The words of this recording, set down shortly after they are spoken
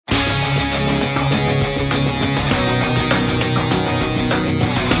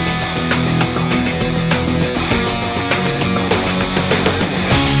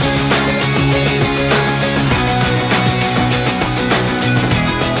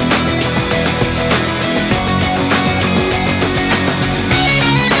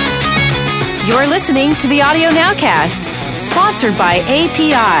You're listening to the Audio Nowcast, sponsored by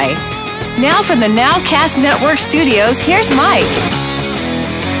API. Now from the Nowcast Network studios, here's Mike.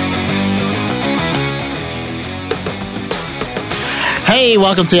 Hey,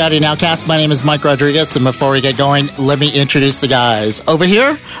 welcome to the Audio Nowcast. My name is Mike Rodriguez, and before we get going, let me introduce the guys. Over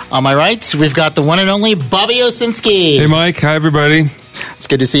here, on my right, we've got the one and only Bobby Owsinski. Hey, Mike. Hi, everybody. It's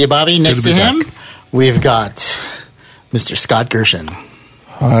good to see you, Bobby. Next to him, we've got Mr. Scott Gershon.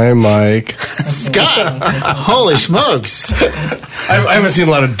 Hi, Mike. Scott! Holy smokes. I haven't seen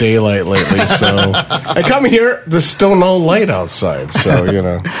a lot of daylight lately, so I come here, there's still no light outside, so, you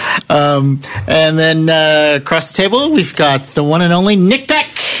know. And then across the table, we've got the one and only Nick Peck.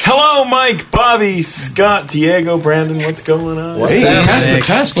 Hello, Mike, Bobby, Scott, Diego, Brandon. What's going on? Hey, he has the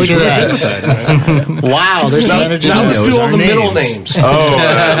test. Look at that. Wow, there's some energy. Now let's do all the middle names. Oh,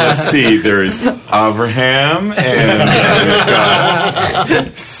 let's see. There's Abraham, and we've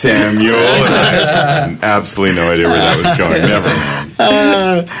got Samuel. And I have absolutely no idea where that was going. Never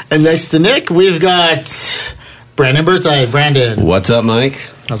mind. And next to Nick, we've got Brandon Birdseye. Brandon. What's up, Mike?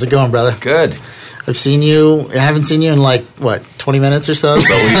 How's it going, brother? Good. I haven't seen you in 20 minutes or so?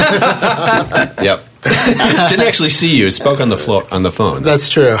 Yep. Didn't actually see you. Spoke on the phone. That's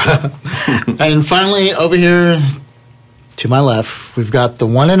true. And finally, over here to my left, we've got the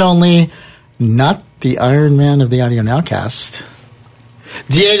one and only, not the Iron Man of the Audio Nowcast,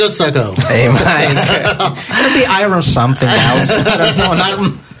 Diego Succo. Hey, Mike. It'll be Iron something else. I don't know.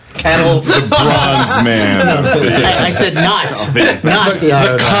 Not kettle. The bronze man. I said not the Iron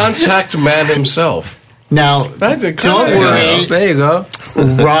Man. The contact man himself. Now, don't worry. There you go.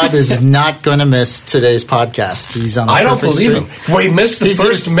 Rob is not going to miss today's podcast. He's on. I don't believe him. Well, he missed the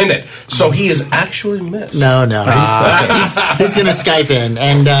first minute, so he is actually missed. No. He's going to Skype in,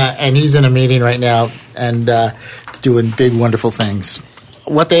 and he's in a meeting right now and doing big, wonderful things.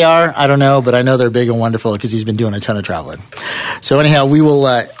 What they are, I don't know, but I know they're big and wonderful because he's been doing a ton of traveling. So anyhow,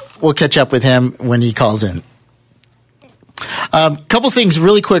 we'll catch up with him when he calls in. Couple things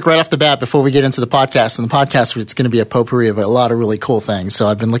really quick right off the bat before we get into the podcast. And the podcast, it's going to be a potpourri of a lot of really cool things. So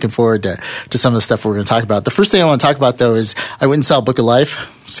I've been looking forward to some of the stuff we're going to talk about. The first thing I want to talk about, though, is I went and saw Book of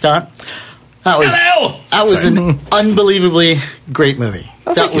Life, Scott. That was an unbelievably great movie.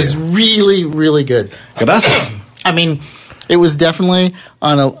 That was really, really good. Gracias. I mean, it was definitely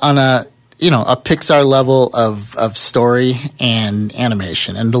on a Pixar level of story and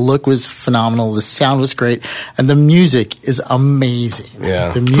animation, and the look was phenomenal. The sound was great, and the music is amazing.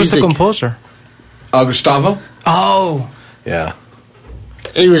 Yeah, who's the composer? Gustavo. Oh, yeah.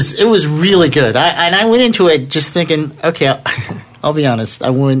 It was really good. I went into it just thinking, okay, I'll be honest. I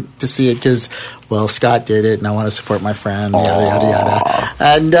went to see it because, well, Scott did it, and I want to support my friend. Yada yada yada.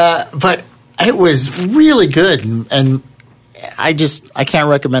 And but it was really good, and I can't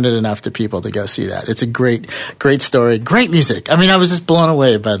recommend it enough to people to go see that. It's a great story, great music. I mean, I was just blown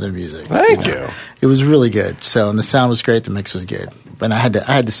away by the music. Thank you. It was really good. So, and the sound was great. The mix was good. And I had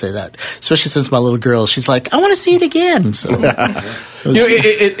to say that, especially since my little girl, she's like, I want to see it again. So,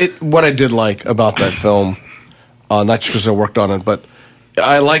 what I did like about that film, not just because I worked on it, but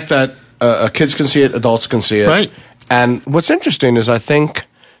I like that kids can see it, adults can see it. Right. And what's interesting is I think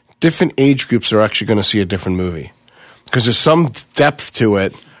different age groups are actually going to see a different movie. Because there's some depth to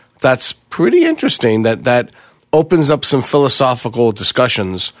it that's pretty interesting, that opens up some philosophical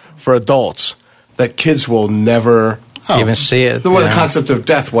discussions for adults that kids will never even see it. The concept of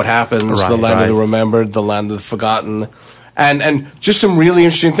death, what happens, the land of the remembered, the land of the forgotten, and just some really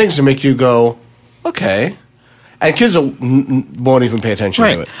interesting things to make you go, okay. And kids won't even pay attention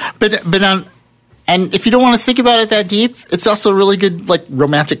to it. But and if you don't want to think about it that deep, it's also really good,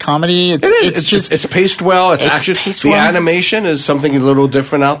 romantic comedy. It's paced well. It's actually the animation is something a little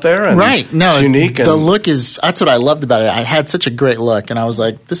different out there, and it's unique. The look that's what I loved about it. I had such a great look, and I was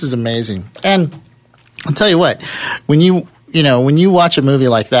like, this is amazing. And I'll tell you what, when you watch a movie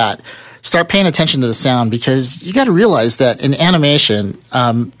like that, start paying attention to the sound, because you got to realize that in animation,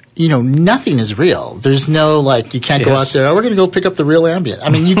 nothing is real. There's no, you can't go out there, we're going to go pick up the real ambient. I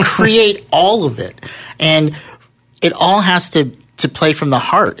mean, you create all of it. And it all has to play from the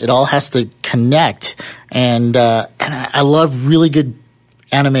heart. It all has to connect. And I love really good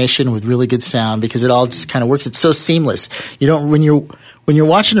animation with really good sound, because it all just kind of works. It's so seamless. When you're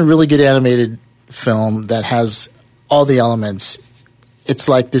watching a really good animated film that has all the elements, it's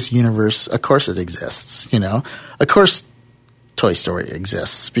like this universe. Of course it exists, Of course Toy Story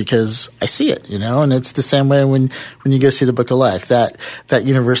exists because I see it, and it's the same way when you go see the Book of Life. That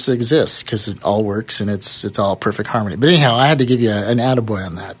universe exists because it all works and it's all perfect harmony. But anyhow, I had to give you an attaboy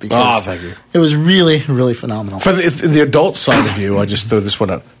on that because thank you. It was really, really phenomenal. For the adult side of you, I just throw this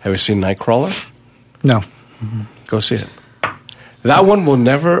one out. Have you seen Nightcrawler? No. Go see it. That one will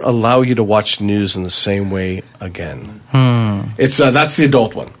never allow you to watch news in the same way again. It's that's the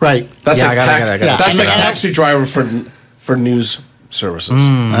adult one, Right. That's Yeah, like I got it. that's like Yeah. taxi driver for news services.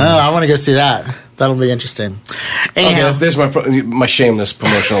 Oh, I want to go see that. That'll be interesting. Anyhow, Okay, there's my shameless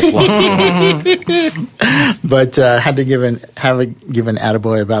promotional plug. but had to give an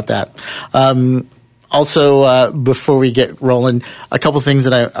attaboy about that. Also, before we get rolling, a couple things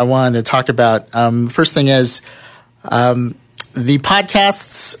that I wanted to talk about. First thing is, the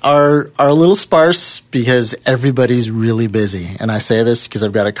podcasts are a little sparse because everybody's really busy. And I say this because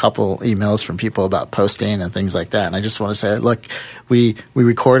I've got a couple emails from people about posting and things like that. And I just want to say, look, we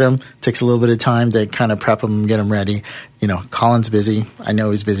record them. It takes a little bit of time to kind of prep them, get them ready. You know, Colin's busy. I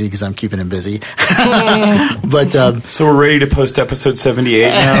know he's busy because I'm keeping him busy. But So we're ready to post episode 78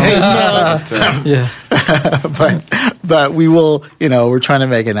 now? Yeah. but we will, you know, we're trying to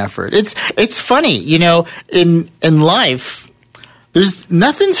make an effort. It's funny, you know, in life,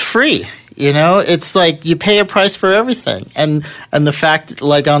 nothing's free. You know, it's like you pay a price for everything. And the fact,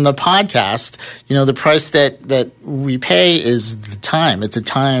 like on the podcast, you know, the price that we pay is the time. It's a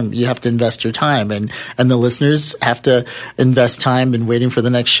time. You have to invest your time. And the listeners have to invest time in waiting for the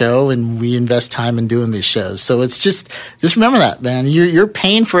next show. And we invest time in doing these shows. So it's just remember that, man. You're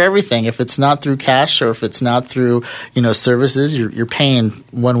paying for everything. If it's not through cash or if it's not through, you know, services, you're paying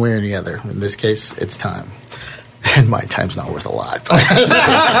one way or the other. In this case, it's time. And my time's not worth a lot. But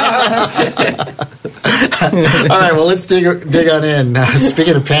all right, well, let's dig on in.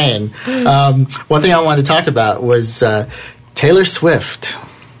 Speaking of pain, one thing I wanted to talk about was Taylor Swift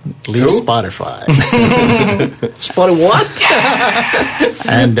leaves Spotify. Spotted what?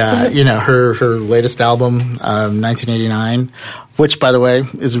 And, you know, her latest album, 1989, which, by the way,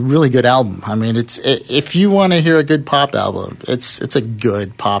 is a really good album. I mean, if you want to hear a good pop album, it's a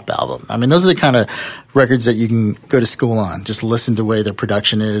good pop album. I mean, those are the kind of records that you can go to school on. Just listen to the way the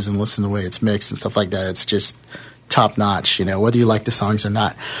production is and listen to the way it's mixed and stuff like that. It's just top notch, you know, whether you like the songs or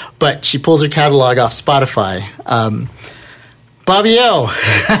not. But she pulls her catalog off Spotify. Bobby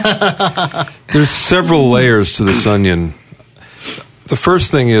O. There's several layers to this onion. The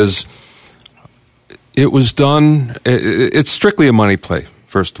first thing is, it was done, it's strictly a money play,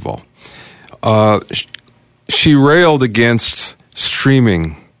 first of all. She railed against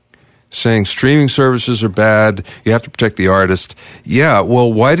streaming, saying streaming services are bad, you have to protect the artist. Yeah,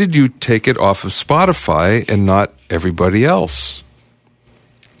 well, why did you take it off of Spotify and not everybody else?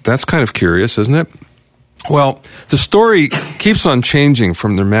 That's kind of curious, isn't it? Well, the story keeps on changing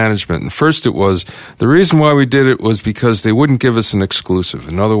from their management. And first it was, the reason why we did it was because they wouldn't give us an exclusive.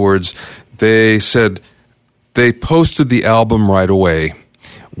 In other words, they said they posted the album right away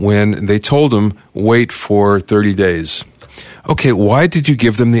when they told them, wait for 30 days. Okay, why did you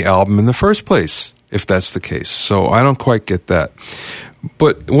give them the album in the first place, if that's the case? So I don't quite get that.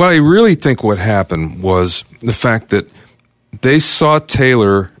 But what I really think what happened was the fact that they saw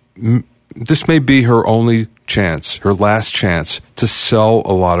Taylor, this may be her only chance, her last chance to sell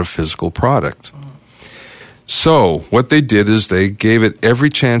a lot of physical product. So what they did is they gave it every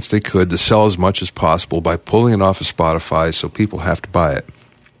chance they could to sell as much as possible by pulling it off of Spotify so people have to buy it.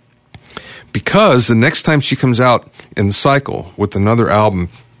 Because the next time she comes out in the cycle with another album,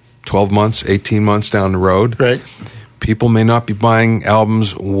 12 months, 18 months down the road, Right. people may not be buying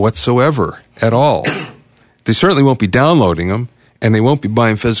albums whatsoever at all. They certainly won't be downloading them, and they won't be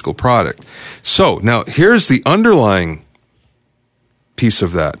buying physical product. So now here's the underlying piece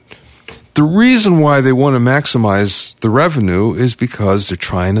of that. The reason why they want to maximize the revenue is because they're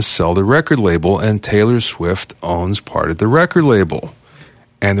trying to sell the record label, and Taylor Swift owns part of the record label.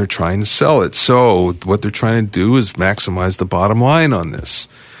 And they're trying to sell it. So what they're trying to do is maximize the bottom line on this.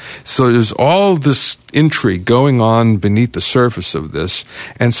 So there's all this intrigue going on beneath the surface of this,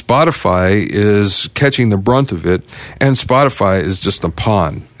 and Spotify is catching the brunt of it, and Spotify is just a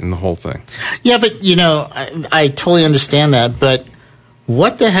pawn in the whole thing. Yeah, but, you know, I totally understand that, but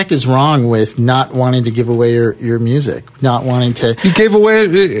what the heck is wrong with not wanting to give away your music? Not wanting to... You gave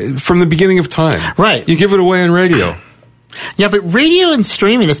away from the beginning of time. Right. You give it away on radio. Yeah, but radio and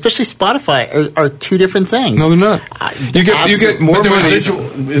streaming, especially Spotify, are two different things. No, they're not. You get more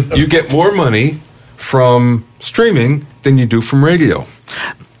money. You get more money from streaming than you do from radio.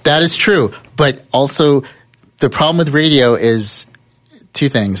 That is true, but also the problem with radio is two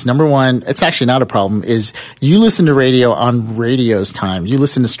things. Number one, it's actually not a problem, is you listen to radio on radio's time. You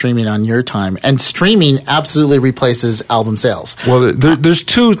listen to streaming on your time. And streaming absolutely replaces album sales. Well, there's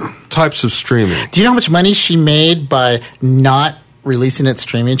two types of streaming. Do you know how much money she made by not releasing it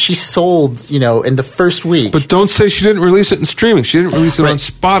streaming. She sold, in the first week. But don't say she didn't release it in streaming. She didn't release it on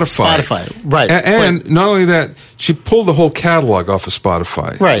Spotify. Spotify, right. And not only that, she pulled the whole catalog off of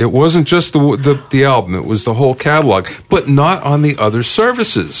Spotify. Right. It wasn't just the album. It was the whole catalog, but not on the other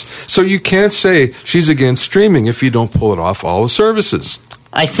services. So you can't say she's against streaming if you don't pull it off all the services.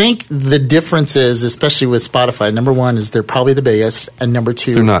 I think the difference is, especially with Spotify, number one is they're probably the biggest, and number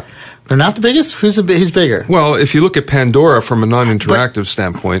two, they're not. They're not the biggest? Who's bigger? Well, if you look at Pandora from a non-interactive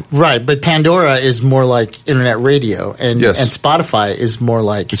standpoint. Right, but Pandora is more like internet radio, and Spotify is more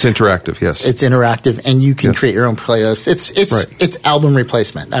like... It's interactive, yes. It's interactive, and you can create your own playlist. It's album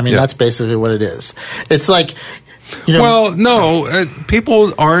replacement. I mean, that's basically what it is. It's like... Well, no,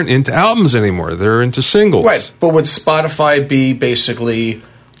 people aren't into albums anymore. They're into singles. Right, but would Spotify be basically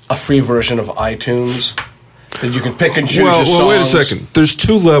a free version of iTunes that you can pick and choose your songs? Well, wait a second. There's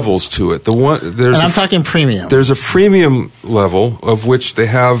two levels to it. And I'm talking premium. There's a freemium level of which they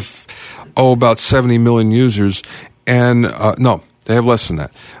have about 70 million users, and no, they have less than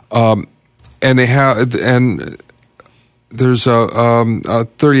that. There's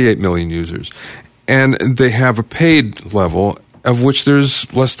 38 million users. And they have a paid level of which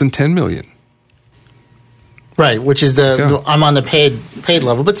there's less than 10 million. Right, which is I'm on the paid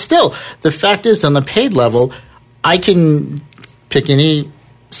level. But still, the fact is, on the paid level, I can pick any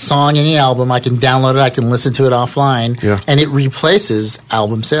song, any album, I can download it, I can listen to it offline, and it replaces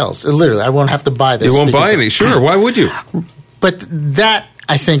album sales. Literally, I won't have to buy this. You won't buy any, sure. Why would you? But that,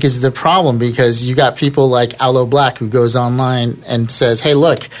 I think, is the problem, because you got people like Aloe Black who goes online and says, hey,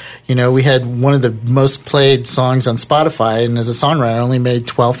 look, we had one of the most played songs on Spotify, and as a songwriter, I only made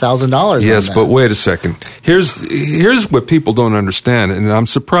 $12,000 Yes, on that. but wait a second. Here's what people don't understand, and I'm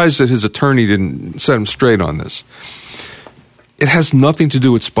surprised that his attorney didn't set him straight on this. It has nothing to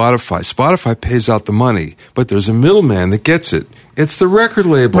do with Spotify. Spotify pays out the money, but there's a middleman that gets it. It's the record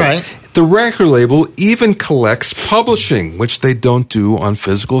label. Right. The record label even collects publishing, which they don't do on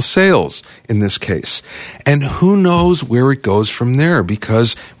physical sales in this case. And who knows where it goes from there,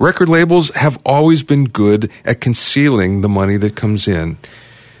 because record labels have always been good at concealing the money that comes in.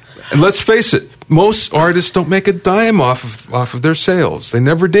 And let's face it, most artists don't make a dime off of their sales. They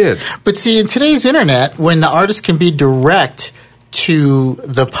never did. But see, in today's internet, when the artist can be direct to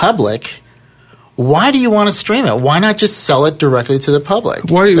the public, why do you want to stream it? Why not just sell it directly to the public?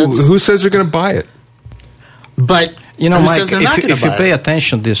 Who says they're going to buy it? But Mike, if you pay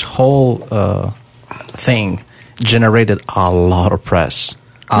attention, this whole thing generated a lot of press.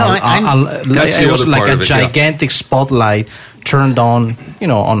 It was like a gigantic spotlight turned on,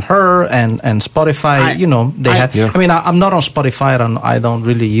 on her and Spotify. They had. I mean, I'm not on Spotify. I don't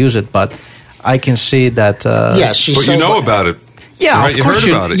really use it, but I can see that. But you know about it. Yeah, right? Of course.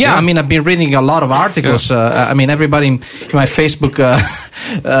 You heard about it. Yeah, I mean, I've been reading a lot of articles. I mean, everybody in my Facebook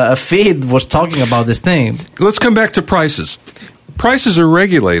feed was talking about this thing. Let's come back to prices. Prices are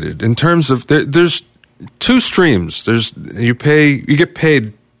regulated in terms of there's two streams. You get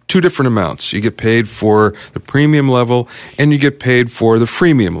paid two different amounts. You get paid for the premium level and you get paid for the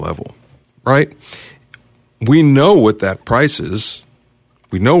freemium level, right? We know what that price is.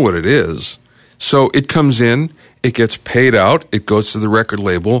 We know what it is. So it comes in. It gets paid out, it goes to the record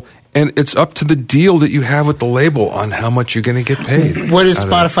label, and it's up to the deal that you have with the label on how much you're going to get paid. What does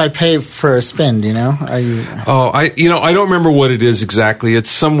Spotify pay for a spin, do you know? I don't remember what it is exactly. It's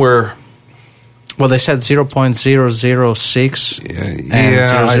somewhere... Well, they said 0.006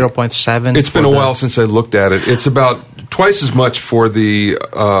 and 0.7. It's been a while since I looked at it. It's about twice as much for the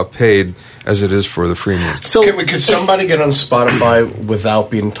paid as it is for the freemium. So could somebody get on Spotify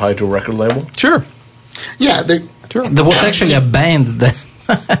without being tied to a record label? Sure. Yeah, there was actually a band that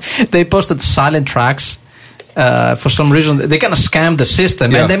they posted silent tracks. For some reason, they kind of scammed the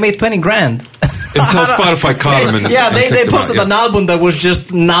system, and they made $20,000 until Spotify caught them. They posted an album that was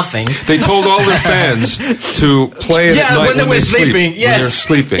just nothing. They told all their fans to play it at night when they were sleeping. Yes, when they're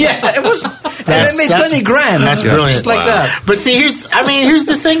sleeping. Yeah, it was. And they made $20,000. That's brilliant, just like that. But see, here's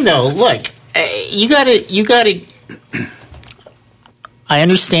the thing, though. Look, you got to. I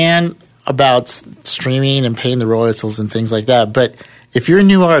understand about streaming and paying the royalties and things like that, but if you're a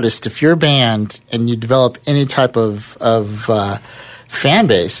new artist, if you're a band and you develop any type of fan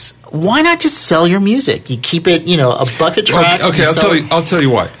base, why not just sell your music? You keep it, a bucket track. Okay, I'll tell you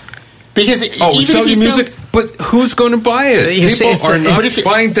why. Because sell your music, but who's going to buy it? People are not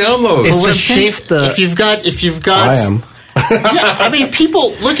buying downloads. It's the shift. If you've got, I am. Yeah, I mean,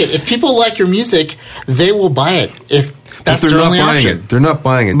 people if people like your music, they will buy it. That's they're their not only buying option. it. They're not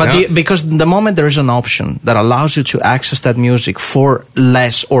buying it. But because the moment there is an option that allows you to access that music for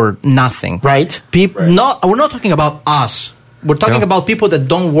less or nothing, right? We're not talking about us. We're talking about people that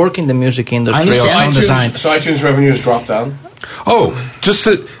don't work in the music industry or sound design. So iTunes revenue has dropped down? Oh,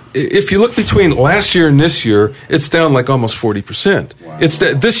 if you look between last year and this year, it's down like almost 40%. Wow.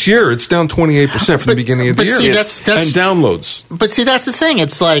 This year, it's down 28% from the beginning of the year. See, and downloads. But see, that's the thing.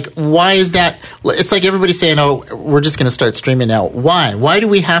 It's like, why is that? It's like everybody's saying, "Oh, we're just going to start streaming now." Why? Why do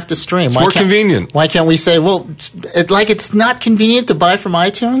we have to stream? It's more convenient. Why can't we say, "Well, it's not convenient to buy from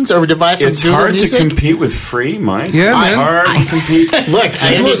iTunes or to buy from Google hard Music? To compete with free, Mike. Yeah, man. It's hard to compete.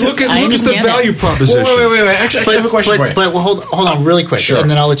 Look at the value proposition. Wait. Actually, I have a question for you. But hold on really quick, and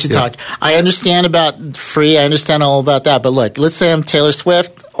then I'll let you talk. I understand about free. I understand all about that. But look, let's say I'm Taylor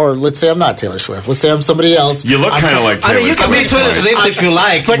Swift, or let's say I'm not Taylor Swift. Let's say I'm somebody else. You look kind of like Taylor Swift. You can be Taylor Swift if you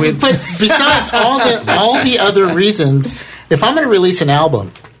like. But besides all the other reasons, if I'm going to release an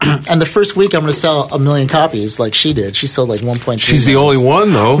album, and the first week I'm going to sell 1 million copies like she did. She sold like 1.3 She's the only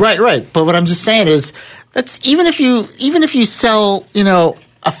one, though. Right. But what I'm just saying is, that's even if you sell,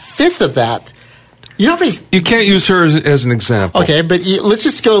 a fifth of that. You can't use her as an example. Okay, but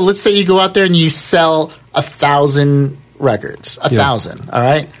let's say you go out there and you sell 1,000 records. 1,000, all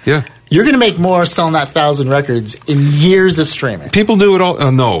right? Yeah. You're going to make more selling that 1,000 records in years of streaming. People do it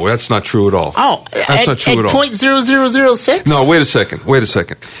all. No, that's not true at all. Oh, that's not true at all. 0.0006? No, wait a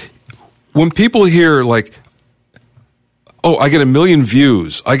second. When people hear like, oh, I get 1 million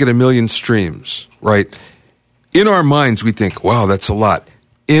views, I get 1 million streams, right? In our minds, we think, wow, that's a lot.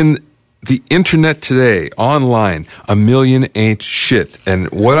 In the internet today, online, 1 million ain't shit. And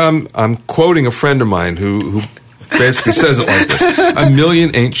what I'm quoting a friend of mine who basically says it like this: 1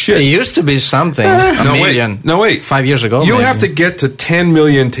 million ain't shit. It used to be something. A million. No, wait. 5 years ago. You have to get to 10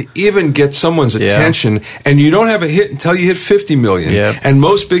 million to even get someone's attention, and you don't have a hit until you hit 50 million. Yeah. And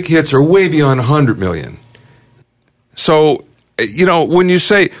most big hits are way beyond 100 million. So, when you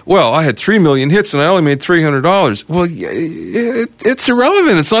say, well, I had 3 million hits and I only made $300, well, it's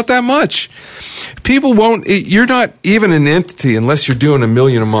irrelevant. It's not that much. People won't, you're not even an entity unless you're doing 1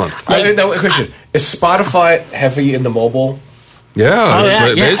 million a month. Now, question. Is Spotify heavy in the mobile? Yeah,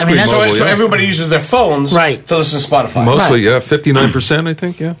 basically mobile. So everybody uses their phones to listen to Spotify. Mostly, 59%, I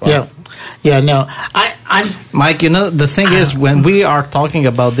think, Wow. Yeah, no. I'm Mike, the thing is, when we are talking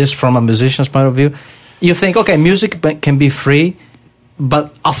about this from a musician's point of view, you think, okay, music can be free,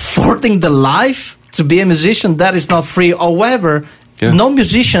 but affording the life to be a musician, that is not free. However, no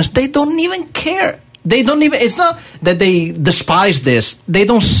musicians, they don't even care. It's not that they despise this. They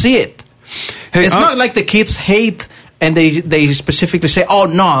don't see it. Hey, it's not like the kids hate and they specifically say, oh,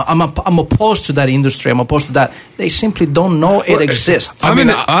 no, I'm opposed to that industry. I'm opposed to that. They simply don't know it exists. I'm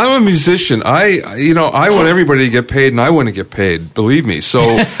a musician. I want everybody to get paid, and I want to get paid, believe me. So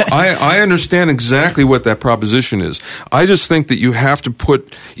I understand exactly what that proposition is. I just think that you have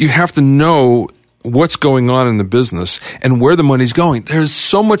to know what's going on in the business and where the money's going. There's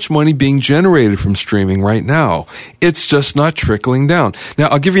so much money being generated from streaming right now. It's just not trickling down. Now,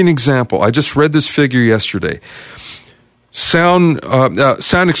 I'll give you an example. I just read this figure yesterday. Sound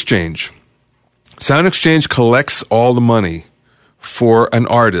Exchange. Sound Exchange collects all the money for an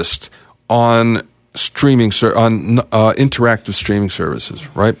artist on streaming interactive streaming services,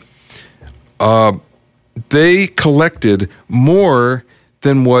 right? They collected more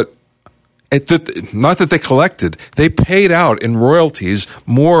than what. Not that they collected, they paid out in royalties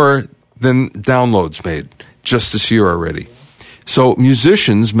more than downloads made just this year already. So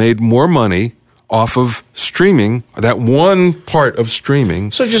musicians made more money off of streaming, that one part of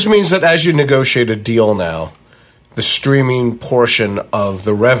streaming. So it just means that as you negotiate a deal now, the streaming portion of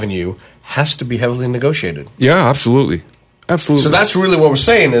the revenue has to be heavily negotiated. Yeah, absolutely. Absolutely. So that's really what we're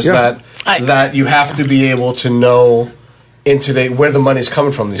saying is that you have to be able to know in today where the money's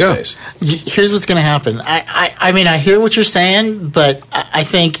coming from these days. Here's what's going to happen. I mean, I hear what you're saying, but I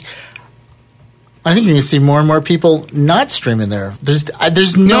think you're going to see more and more people not streaming there. There's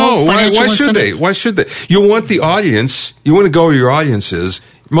no financial why should they? Why should they? You want the audience. You want to go where your audience is.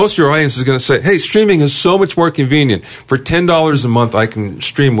 Most of your audience is going to say, hey, streaming is so much more convenient. For $10 a month, I can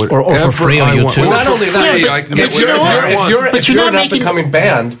stream whatever or for free on YouTube. Well, not only that, I can get whatever I want. If you're an up-and-coming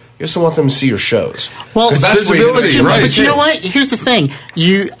band, you just want them to see your shows. Well, that's visibility, right? But you know what? Here's the thing.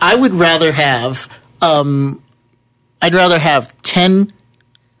 I would rather have 10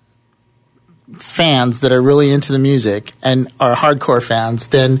 fans that are really into the music and are hardcore fans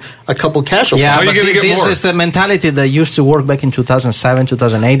than a couple casual fans. But this is the mentality that used to work back in 2007,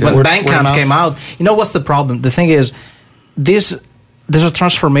 2008 when Bandcamp came out. You know what's the problem? The thing is, there's a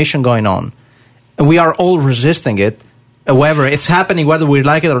transformation going on, and we are all resisting it. However, it's happening whether we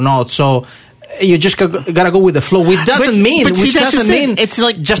like it or not. So you just gotta go with the flow. Which doesn't mean it's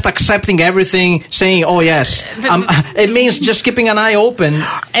like just accepting everything, saying, "Oh yes." It means just keeping an eye open.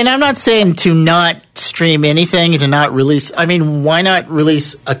 And I'm not saying to not stream anything and to not release. I mean, why not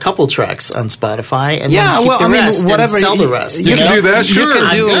release a couple tracks on Spotify and then keep the rest whatever, and sell the rest? You can do that. Sure,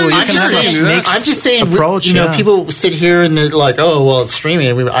 I'm just saying. Approach, people sit here and they're like, "Oh, well, it's streaming.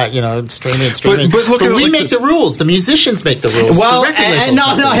 It's streaming." But look at we make the rules. The musicians make the rules. Well,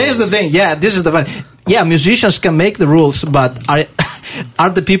 no. Here's the thing. Yeah, this is the fun. Yeah, musicians can make the rules, but are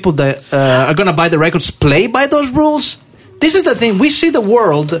the people that are going to buy the records play by those rules? This is the thing. We see the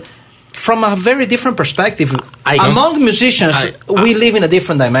world from a very different perspective. Among musicians, we live in a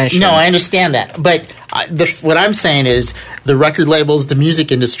different dimension. No, I understand that. But what I'm saying is the record labels, the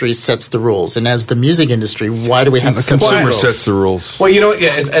music industry sets the rules. And as the music industry, why do we have the consumer sets the rules? Well,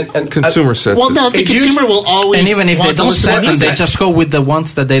 and consumer sets it. Well, no, the consumer will always. And even if they don't set them, they just go with the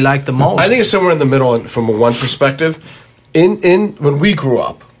ones that they like the most. I think it's somewhere in the middle from one perspective. In when we grew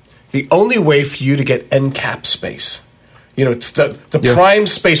up, the only way for you to get end cap space, the prime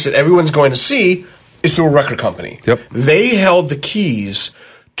space that everyone's going to see is through a record company. Yep. They held the keys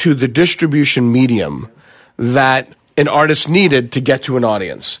to the distribution medium that an artist needed to get to an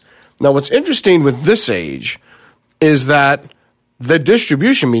audience. Now, what's interesting with this age is that the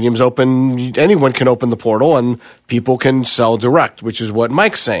distribution medium's open. Anyone can open the portal and people can sell direct, which is what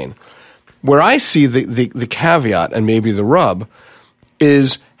Mike's saying. Where I see the caveat and maybe the rub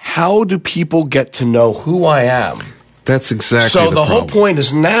is how do people get to know who I am? That's exactly so the whole point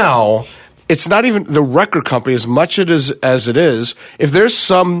is now it's not even the record company as much as it is. If there's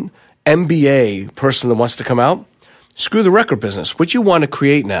some MBA person that wants to come out, screw the record business. What you want to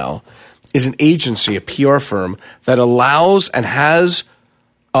create now is an agency, a PR firm that allows and has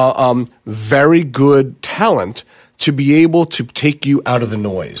very good talent to be able to take you out of the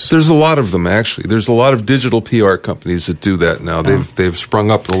noise. There's a lot of them, actually. There's a lot of digital PR companies that do that now. They've sprung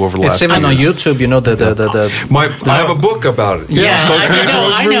up all over the last 10 years. It's even on YouTube, I have a book about it. Yeah,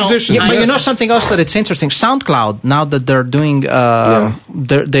 I know. Yeah, but you know something else that it's interesting? SoundCloud, now that they're doing,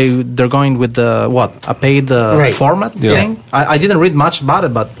 they're going with a paid format thing. I didn't read much about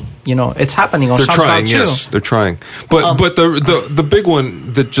it, but it's happening on SoundCloud too. Yes, they're trying. But the big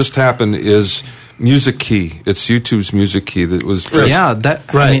one that just happened is Music Key. It's YouTube's Music Key that was just... Yeah,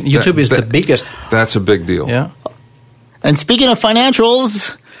 YouTube is the biggest. That's a big deal. Yeah. And speaking of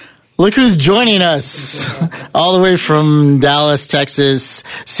financials, look who's joining us all the way from Dallas, Texas.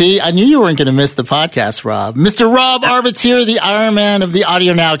 See, I knew you weren't going to miss the podcast, Rob. Mr. Rob Arbitz here, the Iron Man of the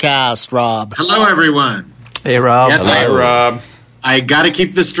Audio Nowcast. Rob. Hello, everyone. Hey, Rob. Yes, hello, Rob. I got to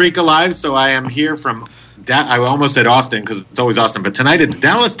keep the streak alive, so I am here from... I almost said Austin because it's always Austin, but tonight it's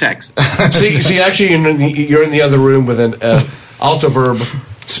Dallas, Texas. see, actually, you're in the other room with an Altaverb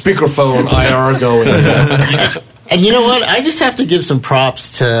speakerphone IR going. And you know what? I just have to give some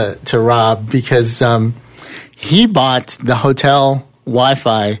props to Rob because he bought the hotel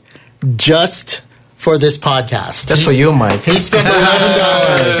Wi-Fi just for this podcast. That's for you, Mike. He spent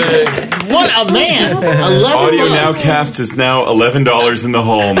 $11. What a man! Audio Nowcast is now $11 in the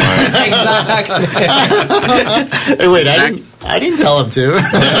hole, Mike. Exactly. Hey, wait, I didn't tell him to.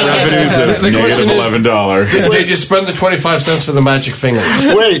 Revenues of negative $11. Did they just spend the 25 cents for the magic fingers?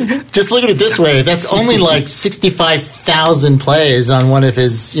 Wait, just look at it this way. That's only like 65,000 plays on one of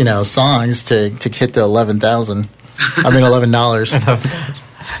his, songs to hit the $11,000. I mean, $11.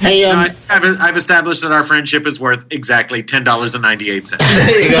 Hey, I've established that our friendship is worth exactly $10.98.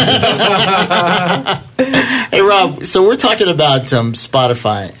 There you go. Hey, Rob. So we're talking about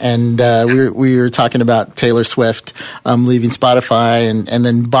Spotify, and we were talking about Taylor Swift leaving Spotify, and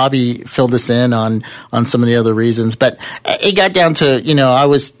then Bobby filled us in on some of the other reasons. But it got down to I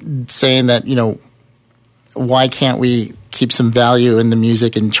was saying that why can't we keep some value in the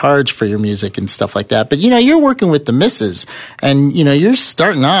music and charge for your music and stuff like that? But, you're working with the misses and, you're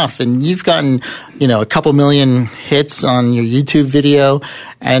starting off and you've gotten, a couple million hits on your YouTube video.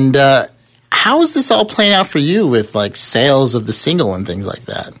 And how is this all playing out for you with like sales of the single and things like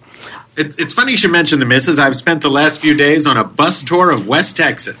that? It's funny you should mention the misses. I've spent the last few days on a bus tour of West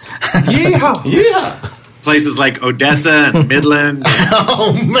Texas. Yeah. Places like Odessa and Midland.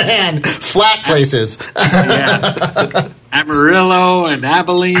 Oh, man. Flat places. Yeah. Amarillo and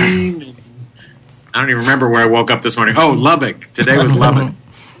Abilene. I don't even remember where I woke up this morning. Oh, Lubbock. Today was Lubbock.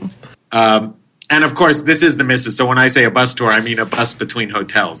 And, of course, this is the misses. So when I say a bus tour, I mean a bus between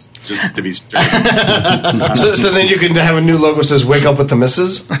hotels, just to be straight. So then you can have a new logo that says, wake up with the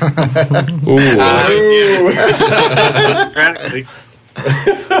misses?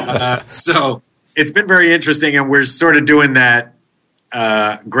 So... it's been very interesting, and we're sort of doing that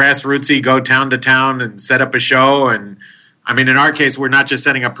grassrootsy, go town to town and set up a show. And I mean, in our case, we're not just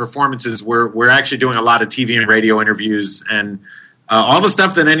setting up performances. We're actually doing a lot of TV and radio interviews and all the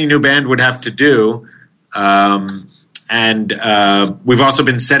stuff that any new band would have to do. And we've also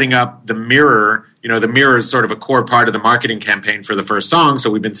been setting up the Mirror. You know, the Mirror is sort of a core part of the marketing campaign for the first song. So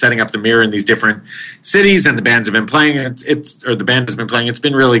we've been setting up the Mirror in these different cities, and the bands have been playing. The band has been playing. It's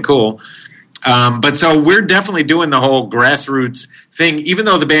been really cool. But so we're definitely doing the whole grassroots thing, even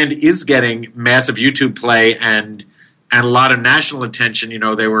though the band is getting massive YouTube play and a lot of national attention. You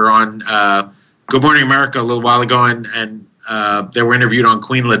know, they were on Good Morning America a little while ago, and they were interviewed on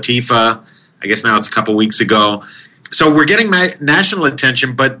Queen Latifah. I guess now it's a couple weeks ago. So we're getting national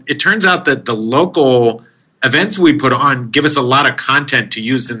attention, but it turns out that the local events we put on give us a lot of content to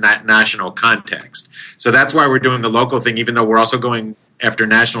use in that national context. So that's why we're doing the local thing, even though we're also going after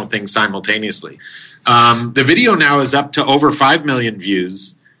national things simultaneously. The video now is up to over 5 million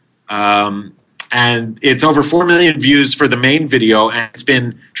views, and it's over 4 million views for the main video, and it's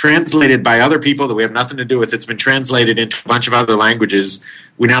been translated by other people that we have nothing to do with. It's been translated into a bunch of other languages.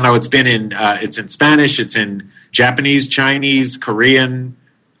 We now know it's in Spanish, it's in Japanese, Chinese, Korean.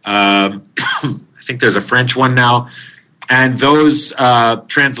 I think there's a French one now. And those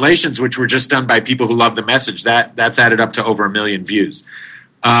translations, which were just done by people who love the message, that's added up to over 1 million views.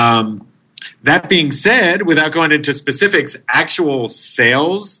 That being said, without going into specifics, actual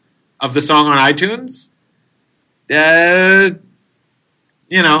sales of the song on iTunes,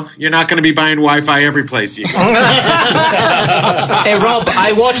 you know, you're not going to be buying Wi-Fi every place you go. Hey, Rob,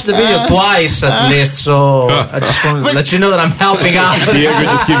 I watched the video twice at least, so I just want to let you know that I'm helping out. Diego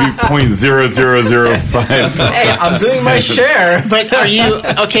just give you 0.0005. Hey, I'm doing my share. But are you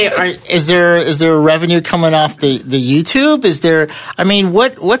okay? Is there revenue coming off the YouTube? Is there? I mean,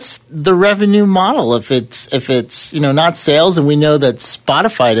 what's the revenue model if it's not sales, and we know that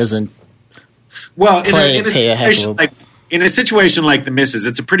Spotify doesn't. Well, in a situation like The Misses,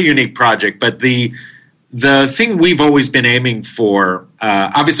 it's a pretty unique project, but the thing we've always been aiming for,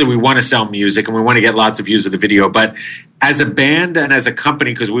 obviously we want to sell music and we want to get lots of views of the video, but as a band and as a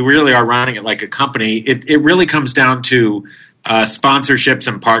company, because we really are running it like a company, it really comes down to sponsorships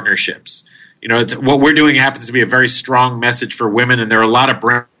and partnerships. You know, what we're doing happens to be a very strong message for women, and there are a lot of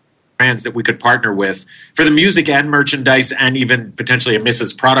brands that we could partner with for the music and merchandise and even potentially a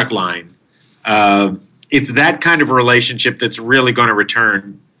Misses product line. It's that kind of a relationship that's really going to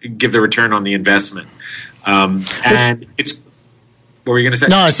give the return on the investment. And it's. What were you going to say?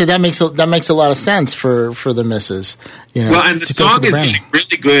 No, I said that makes a lot of sense for the Misses. Well, and the song is getting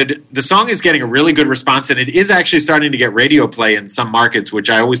really good. The song is getting a really good response, and it is actually starting to get radio play in some markets, which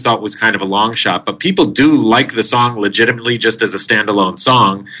I always thought was kind of a long shot. But people do like the song legitimately, just as a standalone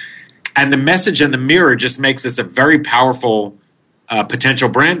song. And the message and the Mirror just makes this a very powerful potential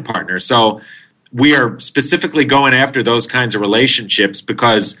brand partner. So we are specifically going after those kinds of relationships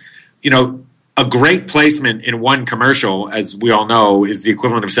because, a great placement in one commercial, as we all know, is the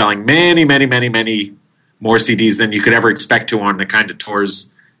equivalent of selling many, many, many, many more CDs than you could ever expect to on the kind of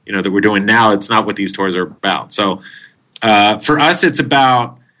tours, that we're doing now. It's not what these tours are about. So for us, it's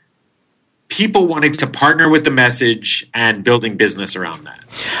about people wanting to partner with the message and building business around that.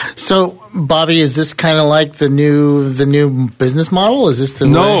 So, Bobby, is this kind of like the new business model? Is this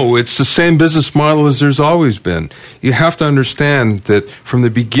No, it's the same business model as there's always been. You have to understand that from the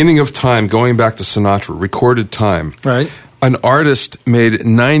beginning of time, going back to Sinatra, recorded time, right? An artist made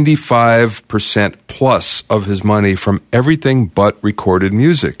 95% plus of his money from everything but recorded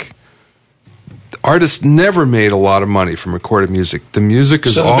music. Artists never made a lot of money from recorded music. The music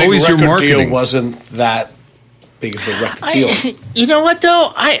is always your marketing. Deal wasn't that big of a record deal. You know what,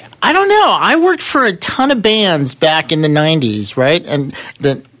 though? I don't know. I worked for a ton of bands back in the 90s, right? And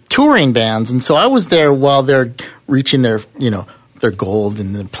the touring bands. And so I was there while they're reaching their gold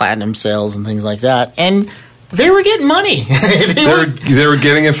and the platinum sales and things like that. And they were getting money. They were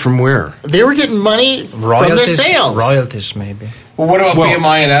getting it from where? They were getting money from their sales. Royalties, maybe. Well, what about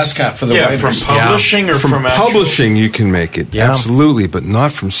BMI and ASCAP for the writers? From publishing or from publishing you can make it, absolutely, but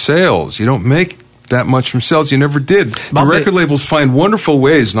not from sales. You don't make that much from sales. You never did. The record labels find wonderful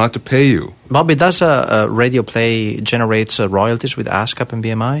ways not to pay you. Bobby, does a radio play generates royalties with ASCAP and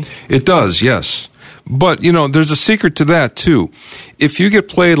BMI? It does, yes. But, there's a secret to that, too. If you get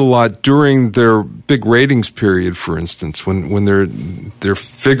played a lot during their big ratings period, for instance, when they're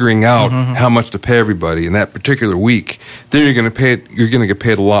figuring out how much to pay everybody in that particular week, then you're going to get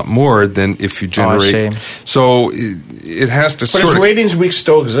paid a lot more than if you generate. I see. So it has to But does ratings week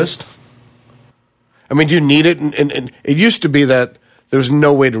still exist? I mean, do you need it? And it used to be that there was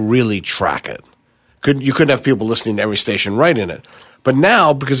no way to really track it. You couldn't have people listening to every station right in it. But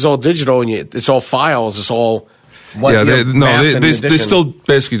now, because it's all digital and it's all files, it's all they still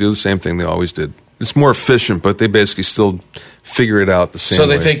basically do the same thing they always did. It's more efficient, but they basically still figure it out the same way. So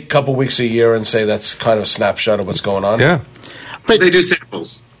they take a couple weeks a year and say that's kind of a snapshot of what's going on? Yeah. But they do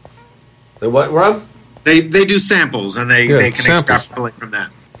samples. What, Rob? They do samples, and they can extrapolate from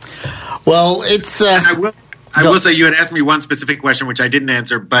that. Well, it's... I will say you had asked me one specific question, which I didn't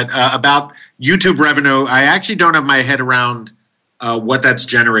answer, but about YouTube revenue, I actually don't have my head around what that's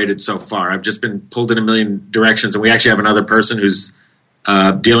generated so far. I've just been pulled in a million directions, and we actually have another person who's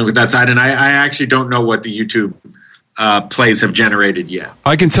dealing with that side, and I actually don't know what the YouTube plays have generated yet.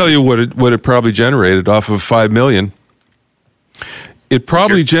 I can tell you what it probably generated off of 5 million. It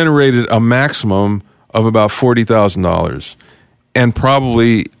probably generated a maximum of about $40,000, and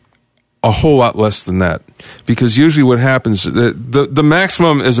probably a whole lot less than that, because usually what happens, the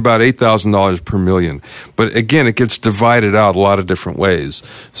maximum is about $8,000 per million, but again, it gets divided out a lot of different ways.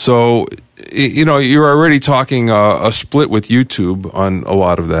 So, you're already talking a split with YouTube on a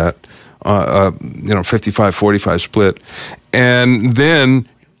lot of that, 55-45 split, and then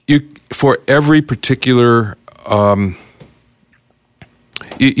for every particular,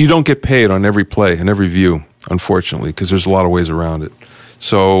 you don't get paid on every play and every view, unfortunately, because there's a lot of ways around it.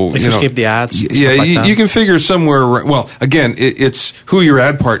 So if you skip the ads, you can figure somewhere. Well, again, it's who your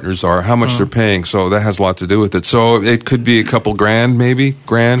ad partners are, how much they're paying. So that has a lot to do with it. So it could be a couple grand, maybe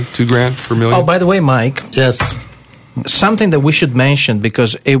 $2,000 per million. Oh, by the way, Mike. Yes. Something that we should mention,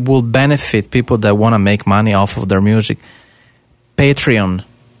 because it will benefit people that want to make money off of their music. Patreon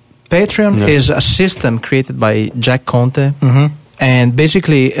is a system created by Jack Conte. Mm-hmm. And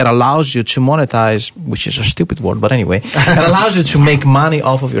basically, it allows you to monetize, which is a stupid word, but anyway, it allows you to make money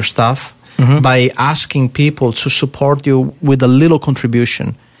off of your stuff by asking people to support you with a little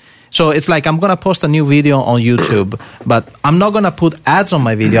contribution. So it's like, I'm going to post a new video on YouTube, but I'm not going to put ads on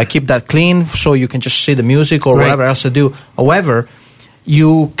my video. I keep that clean so you can just see the music or whatever else I do. However,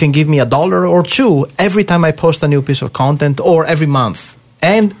 you can give me $1 or $2 every time I post a new piece of content, or every month.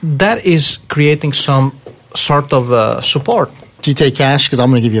 And that is creating some sort of support. Do you take cash? Because I'm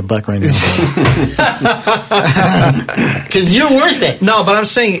going to give you $1 right now. Because you're worth it. No, but I'm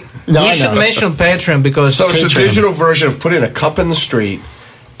saying you should mention Patreon, because... So it's a digital version of putting a cup in the street,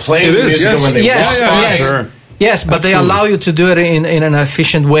 playing music when they Sure. Yes, but they allow you to do it in an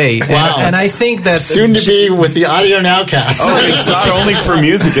efficient way. Wow. And I think that... Soon to be with the Audio Nowcast. Oh, it's not only for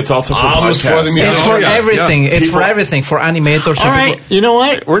music, it's also for podcasts. For the music. It's for everything. It's for everything. For animators. All right. You know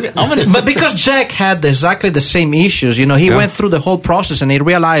what? But because Jack had exactly the same issues, he went through the whole process and he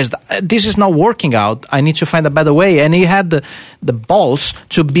realized, this is not working out. I need to find a better way. And he had the balls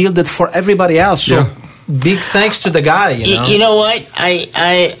to build it for everybody else. So big thanks to the guy, You know what?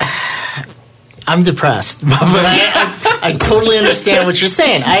 I'm depressed, but I totally understand what you're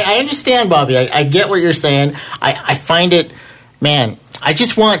saying. I understand, Bobby. I get what you're saying. I find it, man, I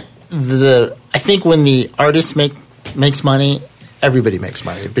just want I think when the artist makes money, everybody makes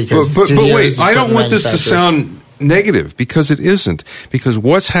money. Because but wait, I don't want this to sound negative, because it isn't. Because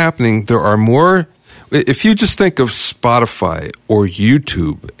what's happening, there are more, if you just think of Spotify or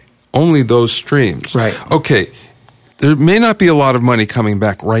YouTube, only those streams. Right. Okay. There may not be a lot of money coming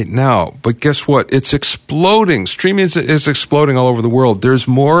back right now, but guess what? It's exploding. Streaming is exploding all over the world. There's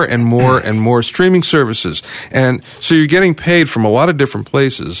more and more and more streaming services. And so you're getting paid from a lot of different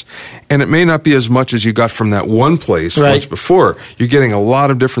places, and it may not be as much as you got from that one place once before. You're getting a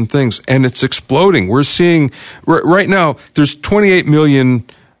lot of different things, and it's exploding. We're seeing, right now, there's 28 million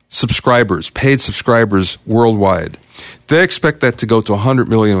subscribers, paid subscribers worldwide. They expect that to go to 100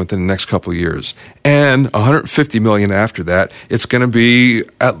 million within the next couple of years, and 150 million after that. It's going to be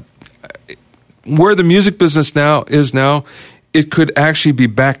at where the music business now is now. It could actually be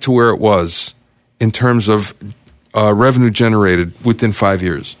back to where it was in terms of revenue generated within 5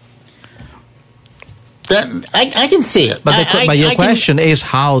 years. That I can see it. But your question is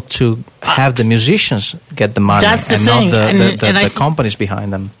how to have the musicians get the money, that's the and thing. not the companies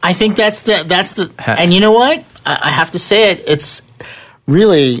behind them. I think that's the. And you know what? I have to say it. It's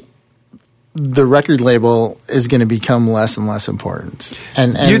really, the record label is going to become less and less important.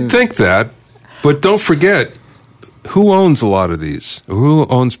 And you'd think that, but don't forget, who owns a lot of these? Who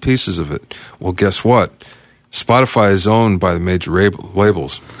owns pieces of it? Well, guess what? Spotify is owned by the major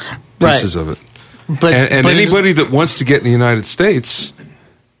labels, pieces of it. But anybody that wants to get in the United States,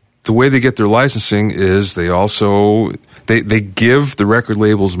 the way they get their licensing is they also they give the record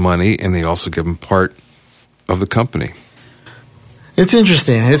labels money, and they also give them part of the company. It's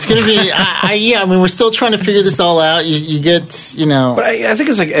interesting. It's going to be, I mean, we're still trying to figure this all out. You get, But I think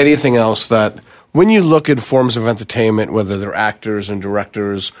it's like anything else, that when you look at forms of entertainment, whether they're actors and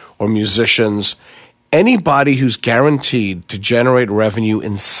directors or musicians, anybody who's guaranteed to generate revenue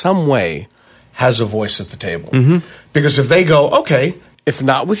in some way has a voice at the table. Mm-hmm. Because if they go, okay, if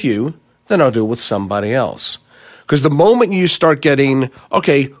not with you, then I'll do it with somebody else. Because the moment you start getting,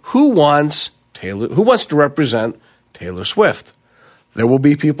 okay, who wants to represent Taylor Swift? There will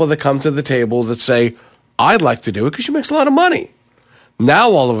be people that come to the table that say, I'd like to do it because she makes a lot of money.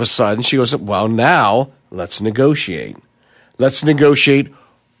 Now, all of a sudden, she goes, well, now let's negotiate. Let's negotiate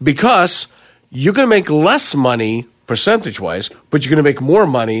because you're going to make less money percentage-wise, but you're going to make more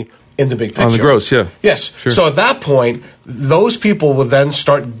money in the big picture. On the gross, yeah. Yes. Sure. So at that point, those people will then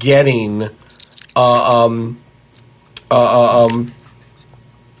start getting Are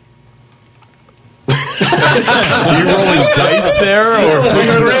you rolling dice there? Or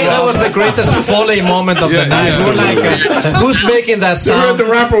that was the greatest Foley moment of the night. We're like, who's making that sound? The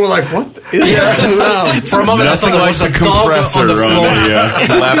rapper was like, what is that sound? For a moment, I thought it was a dog on the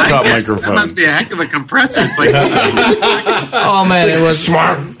floor. Laptop microphone. That must be a heck of a compressor. It's like, oh man, it was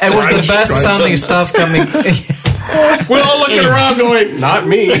smart. It was the best sounding stuff coming. We're all looking around going, not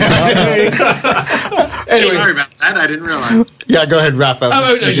me. Anyway, sorry about that. I didn't realize. Yeah, go ahead, wrap up.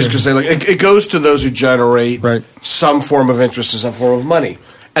 I was just going to say, like, it goes to those who generate some form of interest and some form of money.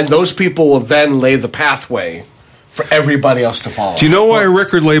 And those people will then lay the pathway for everybody else to follow. Do you know why a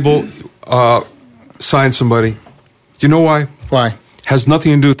record label signs somebody? Do you know why? Why? Has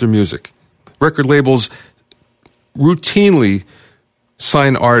nothing to do with their music. Record labels routinely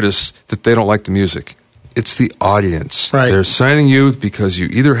sign artists that they don't like the music. It's the audience. Right. They're signing you because you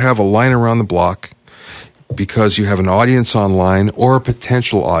either have a line around the block, because you have an audience online, or a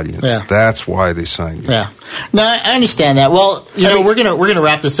potential audience. Yeah. That's why they sign you. Yeah. No, I understand that. Well, we're gonna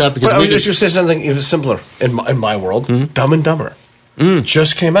wrap this up because we just say something even simpler in my world. Mm-hmm. Dumb and Dumber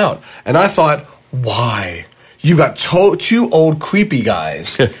just came out, and I thought, why? You got two old creepy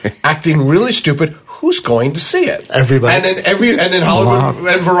guys acting really stupid. Who's going to see it? Everybody. And then Hollywood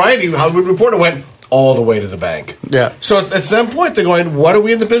and Variety, Hollywood Reporter went all the way to the bank. Yeah. So at some point, they're going, what are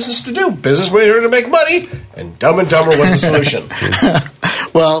we in the business to do? We're here to make money, and Dumb and Dumber was the solution.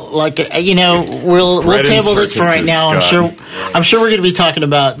 Well, like, we'll table this for right now. I'm sure we're going to be talking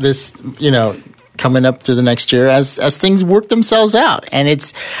about this, coming up through the next year as things work themselves out. And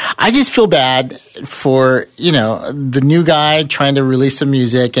I just feel bad for, the new guy trying to release some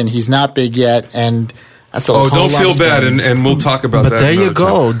music, and he's not big yet, and that's a whole don't lot feel of bad, spends. and we'll talk about but that. But there you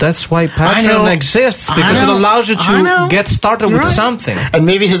go. Time. That's why Patreon exists, because it allows you to get started with something. And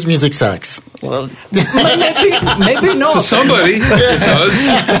maybe his music sucks. Well, maybe not. To somebody, it does.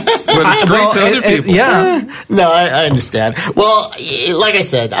 But it's great to other people. Yeah. No, I understand. Well, like I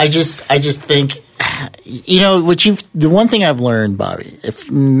said, I just think, the one thing I've learned, Bobby,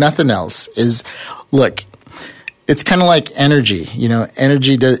 if nothing else, is, look, it's kind of like energy.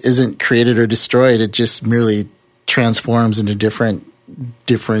 Energy isn't created or destroyed. It just merely transforms into different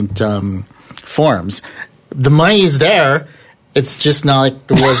forms. The money is there. It's just not like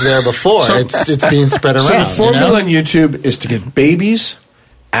it was there before. It's being spread around. So the formula on YouTube is to get babies,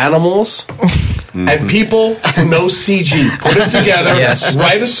 animals, and people who know CG. Put it together. Yes.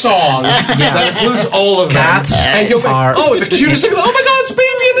 Write a song that includes all of Cats them. And you'll the cutest thing. Oh my God, it's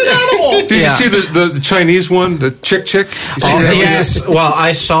baby and an animal. Did you see the Chinese one, the chick? You see that yes. Well,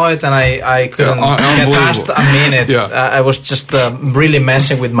 I saw it and I couldn't get past a minute. Yeah. I was just really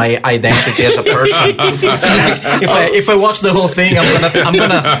messing with my identity as a person. If I watch the whole thing, I'm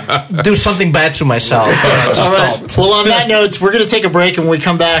gonna do something bad to myself. All right. Well, on that note, we're gonna take a break, and when we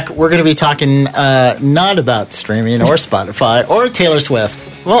come back, we're gonna be talking not about streaming or Spotify or Taylor Swift.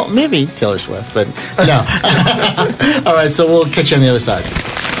 Well, maybe Taylor Swift, but no. All right, so we'll catch you on the other side.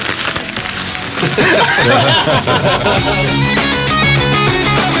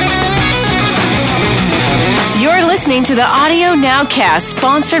 You're listening to the Audio Nowcast,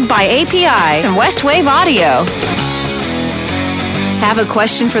 sponsored by API and Westwave Audio. Have a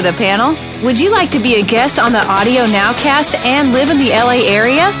question for the panel? Would you like to be a guest on the Audio Nowcast and live in the LA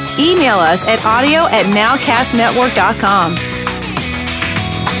area? Email us at audio@nowcastnetwork.com.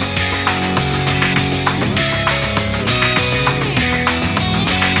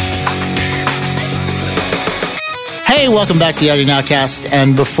 Hey, welcome back to the Audio Nowcast.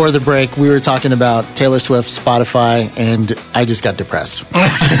 And before the break, we were talking about Taylor Swift, Spotify, and I just got depressed.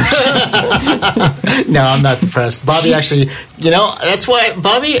 No, I'm not depressed. Bobby actually, that's why,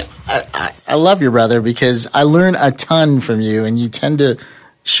 Bobby, I love your brother because I learn a ton from you, and you tend to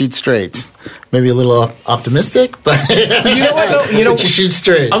shoot straight. Maybe a little optimistic, but you shoot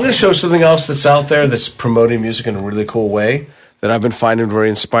straight. I'm going to show something else that's out there that's promoting music in a really cool way that I've been finding very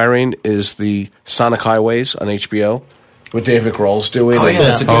inspiring is the Sonic Highways on HBO, with David Grohl's doing. Oh, yeah,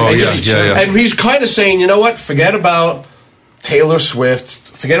 that's a good yeah. And he's kind of saying, you know what? Forget about Taylor Swift.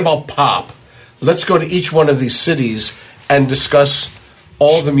 Forget about pop. Let's go to each one of these cities and discuss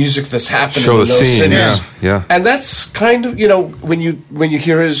all the music that's happening in those cities. Yeah. And that's kind of, when you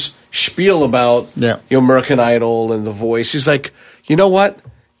hear his spiel about American Idol and The Voice, he's like, you know what?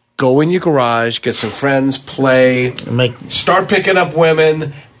 Go in your garage, get some friends, play, start picking up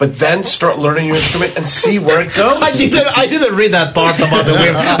women, but then start learning your instrument and see where it goes. I didn't read that part about the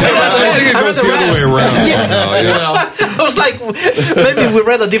women. I think it goes the other way around. I was like, maybe we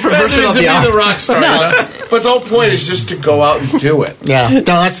read a different version of the rock star. But the whole point is just to go out and do it. Yeah, no,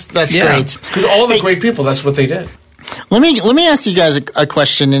 that's great. Because all the great people, that's what they did. Let me ask you guys a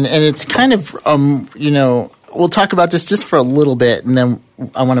question, and it's kind of we'll talk about this just for a little bit, and then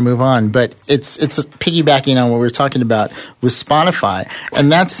I want to move on. But it's piggybacking on what we were talking about with Spotify, and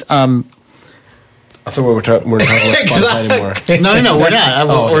that's. I thought we're not talking about Spotify anymore. No, we're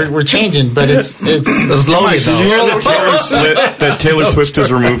not. We're changing, but it's slowly though. That Taylor Swift has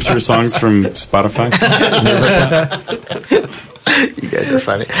removed her songs from Spotify. You guys are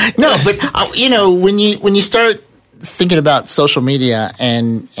funny. No, but when you start thinking about social media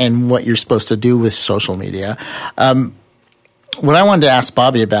and what you're supposed to do with social media, what I wanted to ask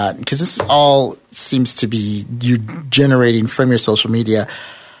Bobby about, because this all seems to be you generating from your social media,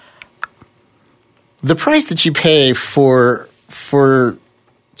 the price that you pay for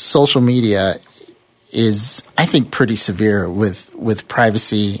social media is, I think, pretty severe with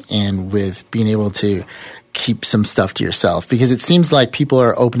privacy and with being able to keep some stuff to yourself, because it seems like people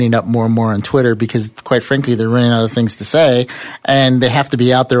are opening up more and more on Twitter because, quite frankly, they're running out of things to say and they have to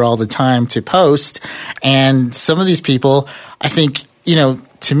be out there all the time to post. And some of these people, I think,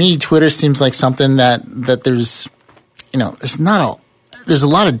 to me, Twitter seems like something that there's, there's a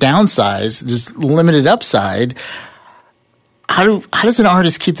lot of downsides. There's limited upside. How does an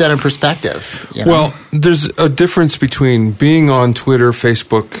artist keep that in perspective? Well, there's a difference between being on Twitter,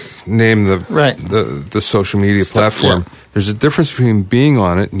 Facebook, name the social media platform. Yeah. There's a difference between being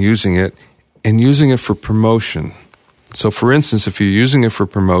on it and using it for promotion. So, for instance, if you're using it for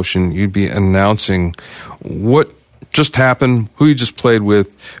promotion, you'd be announcing what just happened, who you just played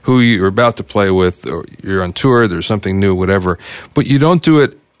with, who you're about to play with, or you're on tour, there's something new, whatever. But you don't do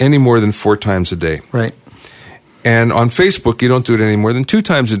it any more than 4 times a day. Right. And on Facebook, you don't do it any more than 2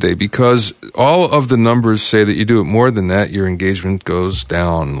 times a day, because all of the numbers say that you do it more than that, your engagement goes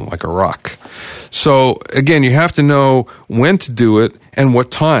down like a rock. So, again, you have to know when to do it and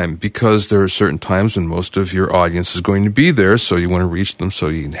what time, because there are certain times when most of your audience is going to be there, so you want to reach them, so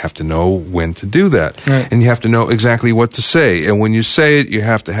you have to know when to do that. Right. And you have to know exactly what to say. And when you say it, you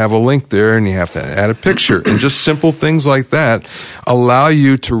have to have a link there, and you have to add a picture. And just simple things like that allow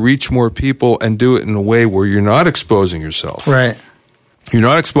you to reach more people and do it in a way where you're not exposing yourself. Right. You're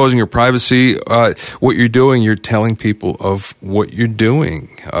not exposing your privacy. What you're doing, you're telling people of what you're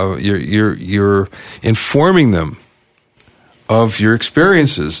doing. You're informing them of your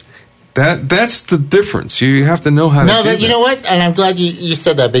experiences. That's the difference. You have to know how to do that. You know what? And I'm glad you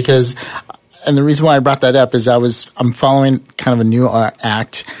said that, because, and the reason why I brought that up is I'm following kind of a new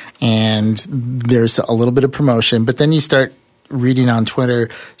act, and there's a little bit of promotion, but then you start reading on Twitter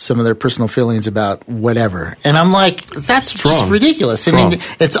some of their personal feelings about whatever. And I'm like, that's just ridiculous. I mean,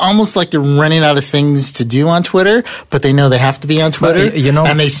 it's almost like they're running out of things to do on Twitter, but they know they have to be on Twitter. But,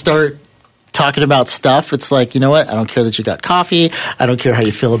 and they start talking about stuff. It's like, you know what? I don't care that you got coffee. I don't care how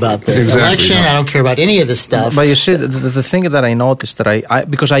you feel about the election. I don't care about any of this stuff. But you see, the thing that I noticed that I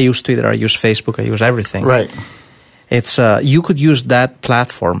because I use Twitter, I use Facebook, I use everything. Right. It's you could use that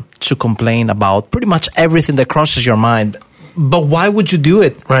platform to complain about pretty much everything that crosses your mind. But why would you do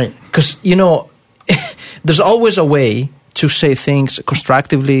it? Right. Because, there's always a way to say things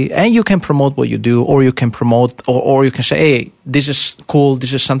constructively, and you can promote what you do, or you can promote, or you can say, hey, this is cool,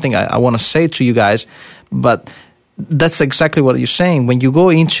 this is something I want to say to you guys. But that's exactly what you're saying. When you go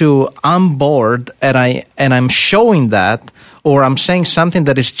into, I'm bored, and I'm showing that, or I'm saying something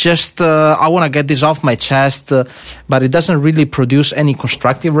that is just, I want to get this off my chest, but it doesn't really produce any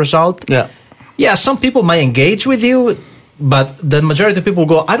constructive result. Yeah, some people might engage with you, but the majority of people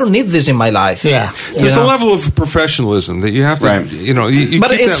go, I don't need this in my life. Yeah. There's a level of professionalism that you have to, you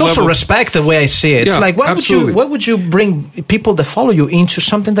but it's also respect, the way I see it. It's like, why would you bring people that follow you into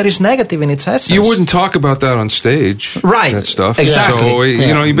something that is negative in its essence? You wouldn't talk about that on stage. Right. That stuff. Exactly. So,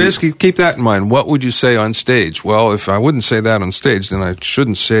 you basically keep that in mind. What would you say on stage? Well, if I wouldn't say that on stage, then I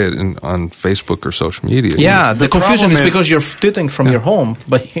shouldn't say it on Facebook or social media. Yeah, the confusion is because you're tweeting from your home,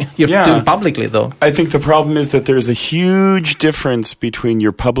 but you're doing publicly, though. I think the problem is that there's a huge huge difference between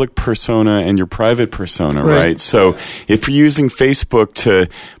your public persona and your private persona, right? So if you're using Facebook to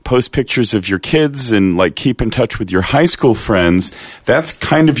post pictures of your kids and like keep in touch with your high school friends, that's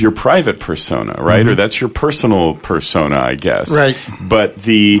kind of your private persona, right? Or that's your personal persona, I guess. Right. But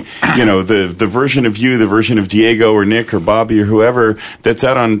the version of you, the version of Diego or Nick or Bobby or whoever that's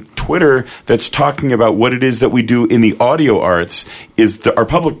out on Twitter that's talking about what it is that we do in the audio arts is our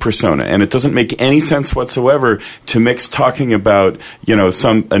public persona. And it doesn't make any sense whatsoever to mix talking about,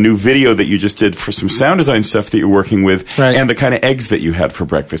 a new video that you just did for some sound design stuff that you're working with and the kind of eggs that you had for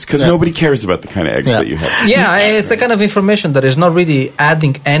breakfast. Because nobody cares about the kind of eggs that you had. Yeah, it's the kind of information that is not really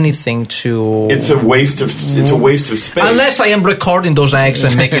adding anything to... It's a waste of space. Unless I am recording those eggs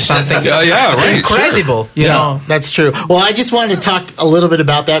and making something incredible. Sure. You know, that's true. Well, I just wanted to talk a little bit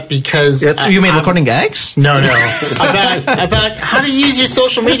about that because... you mean recording eggs? No. about how to use your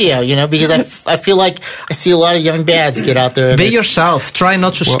social media, because I feel like I see a lot of young dads get out there. Be yourself. Try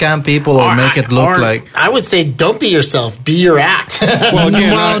not to scam people or make it look like... I would say don't be yourself. Be your act. No,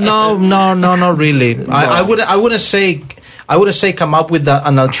 not really. I wouldn't say come up with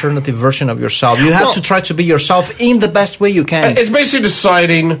an alternative version of yourself. You have to try to be yourself in the best way you can. It's basically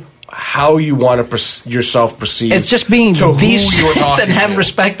deciding how you want yourself perceived. It's just being decent and have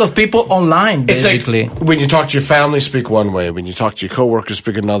respect of people online, basically. It's like when you talk to your family, speak one way. When you talk to your coworkers,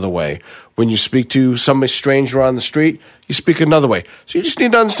 speak another way. When you speak to somebody stranger on the street, you speak another way. So you just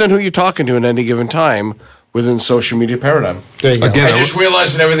need to understand who you're talking to at any given time within the social media paradigm. There you go. Again, I just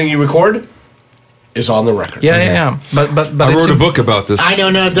realized that everything you record is on the record. Yeah. But I wrote a book about this. I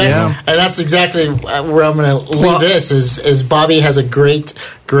know. That's exactly where I'm going to leave this. Is Bobby has a great.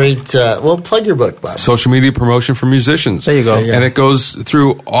 Plug your book, Bobby. Social media promotion for musicians. There you go. And it goes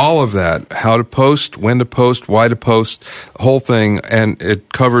through all of that: how to post, when to post, why to post, the whole thing, and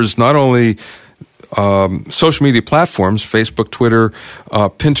it covers not only social media platforms, Facebook, Twitter,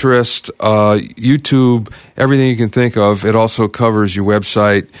 Pinterest, YouTube, everything you can think of. It also covers your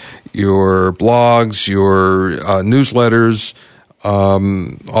website, your blogs, your newsletters,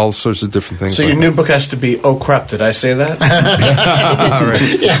 all sorts of different things. So your new book has to be, oh crap, did I say that?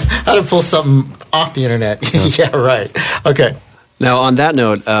 Right. Yeah, how to pull something off the internet. Yeah, right. Okay. Now, on that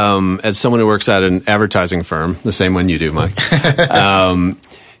note, as someone who works at an advertising firm, the same one you do, Mike,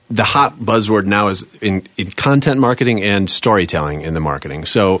 the hot buzzword now is in content marketing and storytelling in the marketing.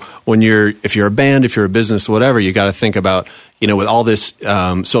 So if you're a band, if you're a business, whatever, you got to think about, with all this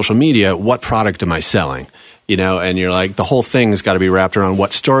social media, what product am I selling? And you're like, the whole thing's got to be wrapped around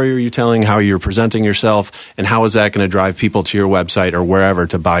what story are you telling, how you're presenting yourself, and how is that going to drive people to your website or wherever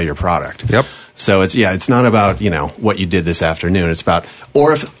to buy your product. Yep. So it's not about, what you did this afternoon. It's about,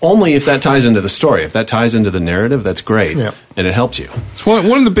 or if that ties into the story, if that ties into the narrative, that's great. Yep. And it helps you. It's one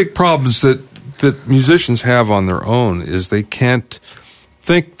of the big problems that musicians have on their own is they can't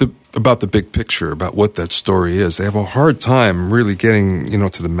think about the big picture, about what that story is. They have a hard time really getting,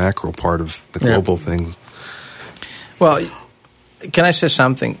 to the macro part of the global thing. Well, can I say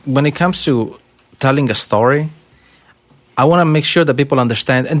something? When it comes to telling a story, I want to make sure that people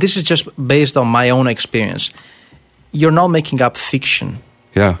understand, and this is just based on my own experience, you're not making up fiction.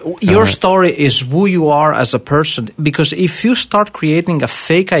 Yeah. Your story is who you are as a person, because if you start creating a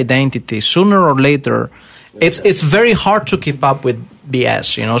fake identity, sooner or later, it's very hard to keep up with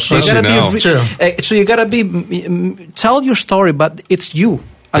BS, So you gotta be tell your story, but it's you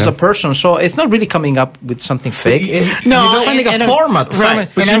as a person. So it's not really coming up with something fake. You're finding a format. Right.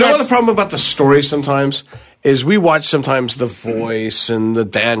 But you know what the problem about the story sometimes is? We watch sometimes The Voice and the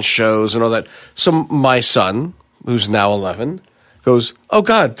dance shows and all that. So my son, who's now 11, goes, "Oh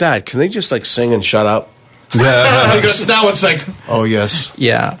God, Dad, can they just sing and shut up?" Yeah. Because now it's like, oh yes,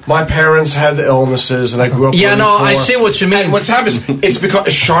 yeah. My parents had illnesses, and I grew up. Yeah, really poor. I see what you mean. And what's happened is it's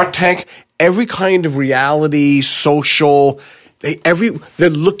because Shark Tank, every kind of reality, social, they're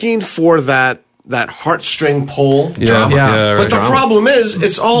looking for that heartstring pull. Yeah. But the problem is,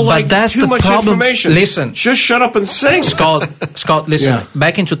 it's all too much information. Listen, just shut up and sing, Scott. Listen. Yeah.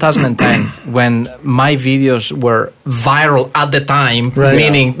 Back in 2010, when my videos were viral at the time,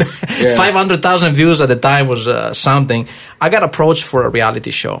 meaning 500,000 views at the time was something, I got approached for a reality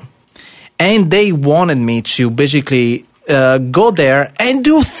show, and they wanted me to basically go there and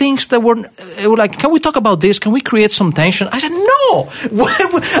do things that were like, can we talk about this? Can we create some tension? I said, no.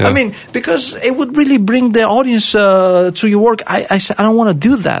 I mean, because it would really bring the audience to your work. I said, I don't want to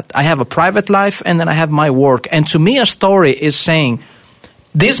do that. I have a private life and then I have my work. And to me, a story is saying,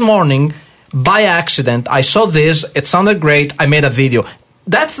 this morning, by accident, I saw this. It sounded great. I made a video.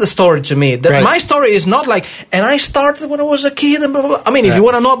 That's the story to me. That my story is not like, and I started when I was a kid and blah, blah, blah. I mean, if you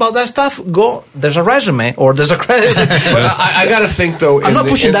want to know about that stuff, go. There's a resume or there's a credit. But I got to think though. I'm not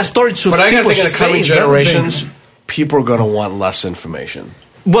pushing that story to. But I got to think in the coming generations, people are going to want less information.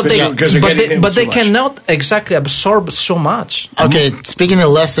 But they cannot exactly absorb so much. Okay, speaking of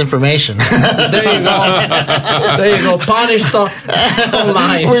less information, there you go. There you go. Punished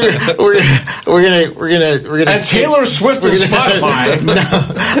online. We're gonna. And Taylor Swift and Spotify. No,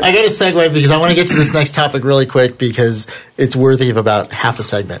 I got to segue because I want to get to this next topic really quick because it's worthy of about half a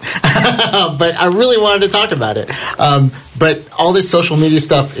segment. But I really wanted to talk about it. But all this social media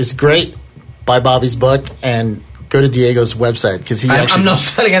stuff is great. Buy Bobby's book and go to Diego's website because I'm not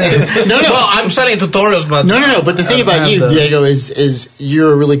selling anything. No, I'm selling tutorials, but no. But the thing about you, Diego, is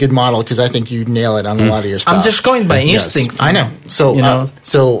you're a really good model because I think you nail it on a lot of your stuff. I'm just going by instinct. I know. So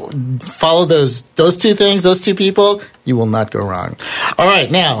so follow those two things, those two people. You will not go wrong. All right,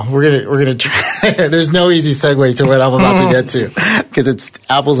 now we're gonna try. There's no easy segue to what I'm about to get to because it's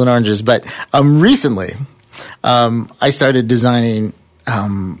apples and oranges. But recently, I started designing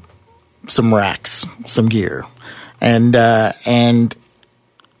some racks, some gear. And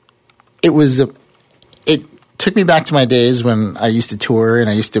it took me back to my days when I used to tour and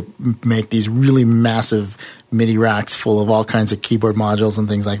I used to make these really massive MIDI racks full of all kinds of keyboard modules and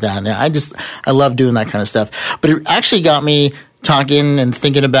things like that. And I love doing that kind of stuff. But it actually got me talking and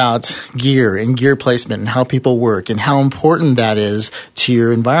thinking about gear and gear placement and how people work and how important that is to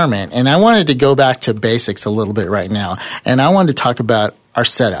your environment. And I wanted to go back to basics a little bit right now. And I wanted to talk about our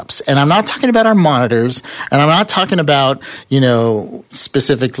setups. And I'm not talking about our monitors, and I'm not talking about,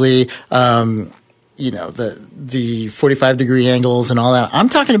 specifically, the 45-degree angles and all that. I'm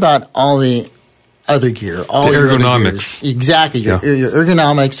talking about all the other gear, all your ergonomics. Exactly, your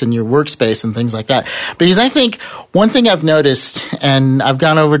ergonomics and your workspace and things like that. Because I think one thing I've noticed, and I've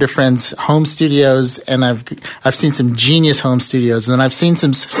gone over to friends' home studios, and I've seen some genius home studios, and then I've seen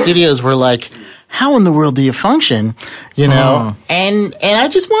some studios where how in the world do you function, And I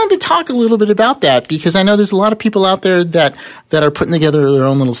just wanted to talk a little bit about that because I know there's a lot of people out there that are putting together their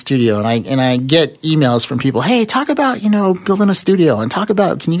own little studio, and I get emails from people, hey, talk about, building a studio and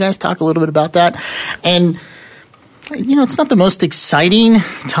can you guys talk a little bit about that? And, it's not the most exciting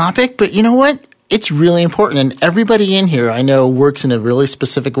topic, but you know what? It's really important, and everybody in here I know works in a really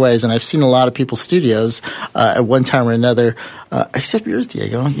specific ways, and I've seen a lot of people's studios at one time or another, except yours,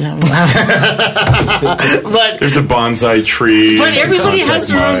 Diego. Yeah, but there's a bonsai tree. But everybody has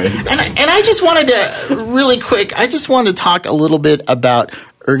their own, and I just wanted to really quick. I just wanted to talk a little bit about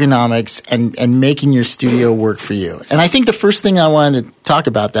ergonomics and making your studio work for you. And I think the first thing I wanted to talk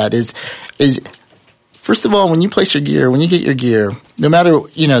about that is. First of all, when you place your gear, when you get your gear, no matter,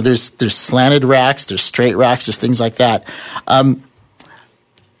 there's slanted racks, there's straight racks, there's things like that.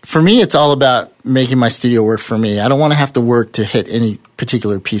 For me, it's all about making my studio work for me. I don't want to have to work to hit any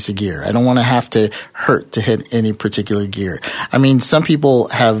particular piece of gear. I don't want to have to hurt to hit any particular gear. I mean, some people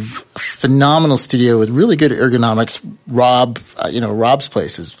have phenomenal studio with really good ergonomics. Rob's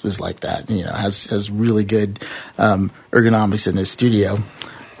place is like that. Has really good ergonomics in his studio.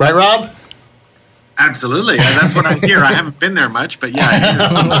 Right, Rob? Absolutely. That's what I hear. I haven't been there much, but yeah,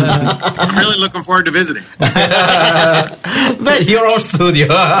 I'm really looking forward to visiting. But your own studio.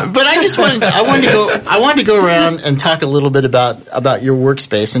 But I wanted to go around and talk a little bit about your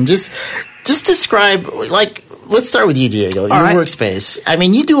workspace and just describe, let's start with you, Diego, your workspace. I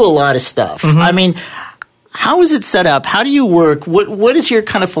mean, you do a lot of stuff. Mm-hmm. I mean, how is it set up? How do you work? What is your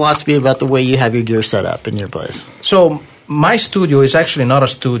kind of philosophy about the way you have your gear set up in your place? So my studio is actually not a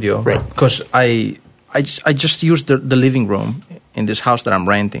studio, right? Because I just use the living room in this house that I'm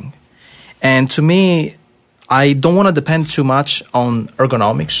renting. And to me, I don't want to depend too much on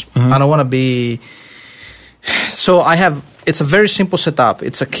ergonomics. Mm-hmm. I don't want to be... So it's a very simple setup.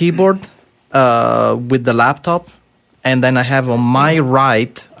 It's a keyboard with the laptop. And then I have on my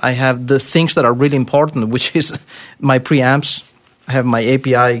right, I have the things that are really important, which is my preamps. I have my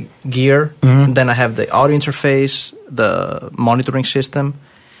API gear. Mm-hmm. And then I have the audio interface, the monitoring system,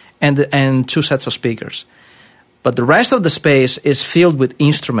 and two sets of speakers. But the rest of the space is filled with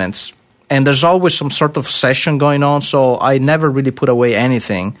instruments. And there's always some sort of session going on, so I never really put away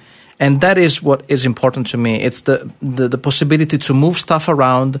anything. And that is what is important to me. It's the possibility to move stuff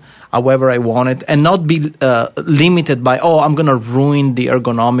around however I want it and not be limited by, I'm going to ruin the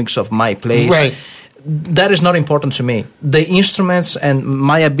ergonomics of my place. Right. That is not important to me. The instruments and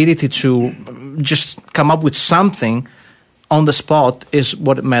my ability to just come up with something on the spot is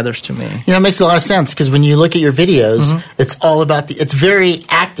what matters to me. It makes a lot of sense because when you look at your videos, it's all about it's very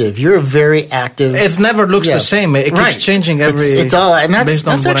active. You're a very active. It never looks the same. It keeps changing it's all, and that's based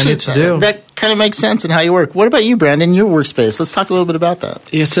on that's what actually, I need to do. That kind of makes sense in how you work. What about you, Brandon? Your workspace. Let's talk a little bit about that.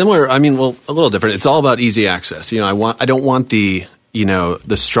 Yeah, similar. I mean, well, a little different. It's all about easy access. I don't want the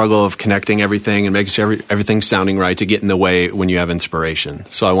struggle of connecting everything and making sure everything's sounding right to get in the way when you have inspiration.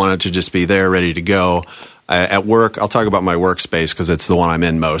 So I want it to just be there, ready to go. At work, I'll talk about my workspace because it's the one I'm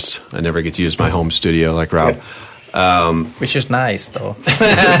in most. I never get to use my home studio like Rob. Which is nice, though.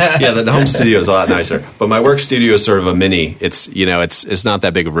 Yeah, the home studio is a lot nicer. But my work studio is sort of a mini. It's it's not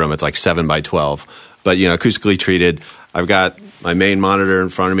that big of a room. It's like 7 by 12. But acoustically treated. I've got my main monitor in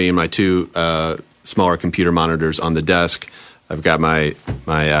front of me and my 2 smaller computer monitors on the desk. I've got my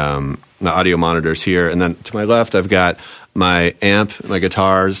audio monitors here, and then to my left, I've got my amp, my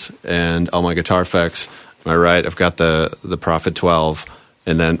guitars, and all my guitar effects. To my right, I've got the Prophet 12,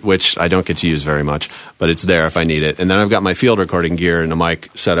 and then which I don't get to use very much, but it's there if I need it. And then I've got my field recording gear and a mic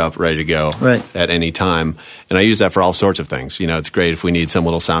set up, ready to go at any time. And I use that for all sorts of things. It's great if we need some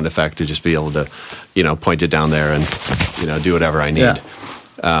little sound effect to just be able to, point it down there and do whatever I need.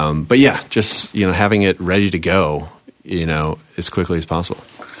 Yeah. But yeah, just having it ready to go. As quickly as possible.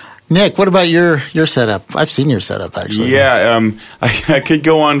 Nick, what about your setup? I've seen your setup, actually. Yeah, I could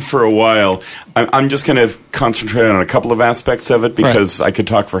go on for a while. I'm just going to concentrate on a couple of aspects of it because I could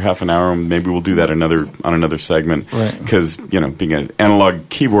talk for half an hour, and maybe we'll do that on another segment. Because, being an analog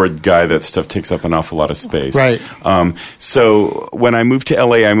keyboard guy, that stuff takes up an awful lot of space. Right. So when I moved to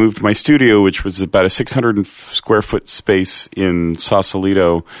L.A., I moved my studio, which was about a 600 square foot space in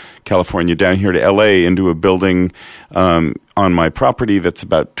Sausalito, California, down here to L.A. into a building on my property that's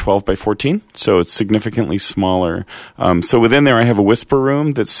about 12 by 14, so it's significantly smaller. So within there, I have a whisper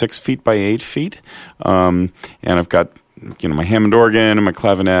room that's 6 feet by 8 feet, and I've got my Hammond organ and my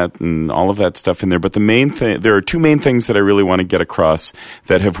clavinet and all of that stuff in there. But the main thing, there are 2 main things that I really want to get across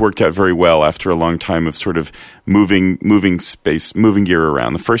that have worked out very well after a long time of sort of moving gear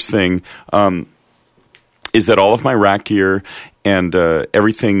around. The first thing is that all of my rack gear and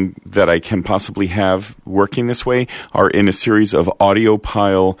everything that I can possibly have working this way are in a series of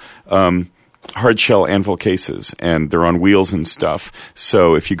AudioPile hardshell Anvil cases, and they're on wheels and stuff.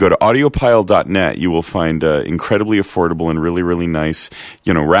 So if you go to audiopile.net, you will find incredibly affordable and really, really nice,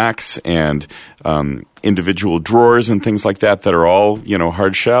 racks and individual drawers and things like that are all,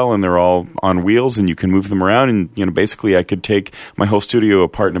 hard shell, and they're all on wheels, and you can move them around. And, basically I could take my whole studio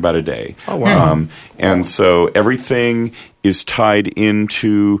apart in about a day. Oh, wow. And so everything is tied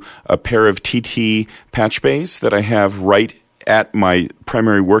into a pair of TT patch bays that I have right at my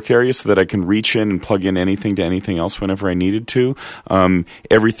primary work area so that I can reach in and plug in anything to anything else whenever I needed to.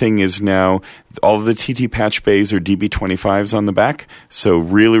 Everything is now, all of the TT patch bays are DB25s on the back, so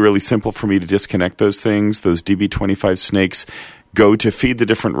really, really simple for me to disconnect those things. Those DB25 snakes go to feed the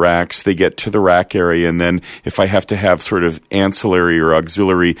different racks. They get to the rack area, and then if I have to have sort of ancillary or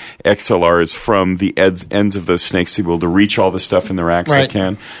auxiliary XLRs from the ends of those snakes to be able to reach all the stuff in the racks, I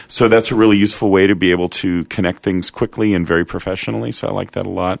can. So that's a really useful way to be able to connect things quickly and very professionally, so I like that a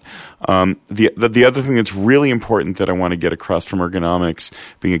lot. The other thing that's really important that I want to get across from ergonomics,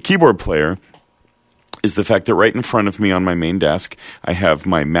 being a keyboard player, is the fact that right in front of me on my main desk, I have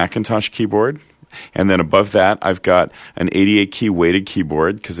my Macintosh keyboard. And then above that, I've got an 88-key weighted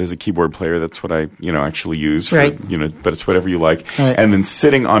keyboard, because as a keyboard player, that's what I, actually use. For, but it's whatever you like. Right. And then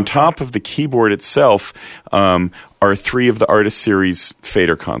sitting on top of the keyboard itself are 3 of the Artist Series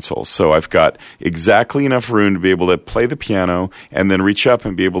fader consoles. So I've got exactly enough room to be able to play the piano and then reach up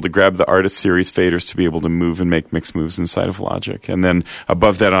and be able to grab the Artist Series faders to be able to move and make mix moves inside of Logic. And then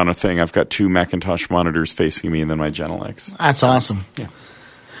above that on a thing, I've got 2 Macintosh monitors facing me and then my Genelex. That's awesome. Yeah.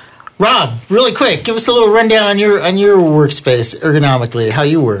 Rob, really quick, give us a little rundown on your workspace ergonomically, how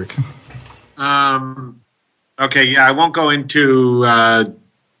you work. Okay, yeah, I won't go into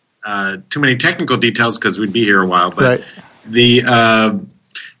too many technical details because we'd be here a while. But the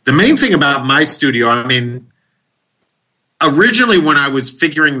main thing about my studio, originally when I was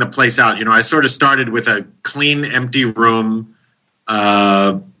figuring the place out, I sort of started with a clean, empty room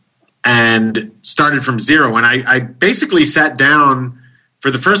and started from zero. And I basically sat down. For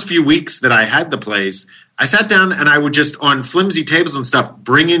the first few weeks that I had the place, I sat down and I would just, on flimsy tables and stuff,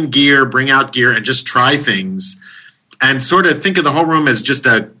 bring in gear, bring out gear, and just try things and sort of think of the whole room as just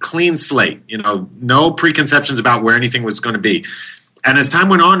a clean slate, no preconceptions about where anything was going to be. And as time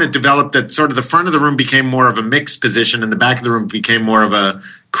went on, it developed that sort of the front of the room became more of a mixed position and the back of the room became more of a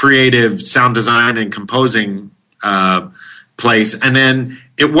creative sound design and composing place. And then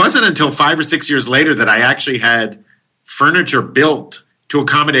it wasn't until 5 or 6 years later that I actually had furniture built to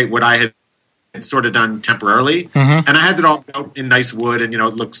accommodate what I had sort of done temporarily. And I had it all built in nice wood, and, it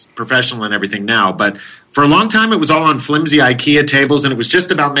looks professional and everything now. But for a long time, it was all on flimsy IKEA tables, and it was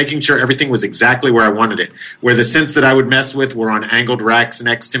just about making sure everything was exactly where I wanted it. Where the synths that I would mess with were on angled racks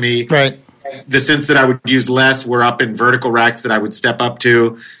next to me. Right. The synths that I would use less were up in vertical racks that I would step up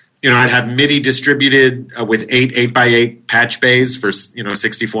to. I'd have MIDI distributed with 8x8 patch bays for,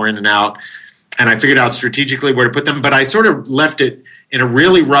 64 in and out. And I figured out strategically where to put them. But I sort of left it in a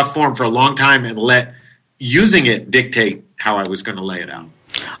really rough form for a long time and let using it dictate how I was going to lay it out.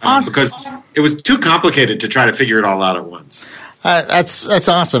 Because it was too complicated to try to figure it all out at once. That's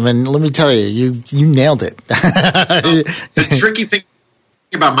awesome. And let me tell you, you nailed it. The tricky thing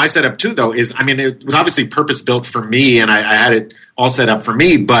about my setup too, though, is, it was obviously purpose built for me, and I had it all set up for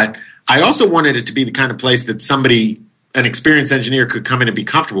me, but I also wanted it to be the kind of place that an experienced engineer could come in and be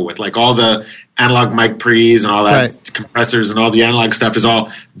comfortable with. Like all the analog mic pre's and all that, compressors and all the analog stuff is all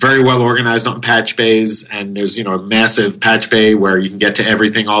very well organized on patch bays. And there's, a massive patch bay where you can get to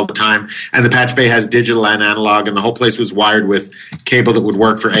everything all the time. And the patch bay has digital and analog, and the whole place was wired with cable that would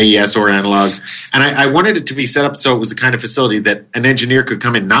work for AES or analog. And I wanted it to be set up so it was the kind of facility that an engineer could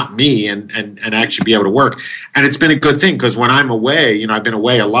come in, not me, and actually be able to work. And it's been a good thing, because when I'm away, I've been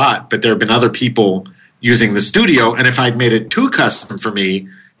away a lot, but there have been other people using the studio, and if I'd made it too custom for me,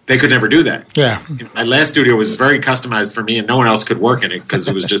 they could never do that. Yeah. My last studio was very customized for me, and no one else could work in it because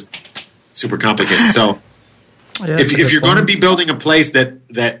it was just super complicated. So if you're going to be building a place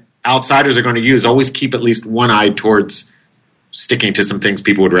that outsiders are going to use, always keep at least one eye towards sticking to some things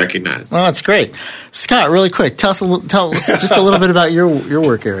people would recognize. Well, that's great. Scott, really quick, tell us just a little bit about your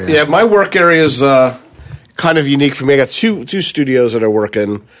work area. Yeah, my work area is kind of unique for me. I got two studios that I work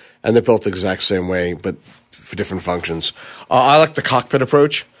in, and they're built the exact same way, but for different functions. I like the cockpit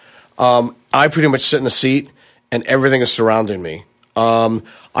approach. I pretty much sit in a seat, and everything is surrounding me. I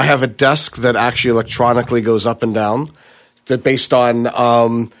have a desk that actually electronically goes up and down, that based on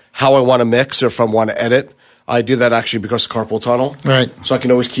how I want to mix or if I want to edit. I do that actually because of carpal tunnel. Right. So I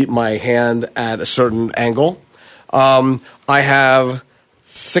can always keep my hand at a certain angle. I have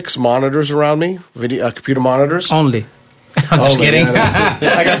 6 monitors around me, computer monitors. Only. I'm just kidding.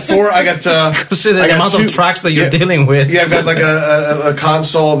 I got 4. Consider the amount of tracks that you're dealing with. Yeah, I've got like a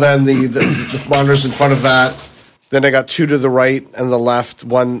console, then the monitors in front of that. Then I got 2 to the right and the left,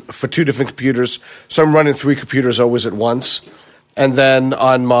 one for 2 different computers. So I'm running 3 computers always at once. And then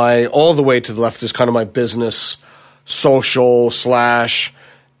on all the way to the left is kind of my business, social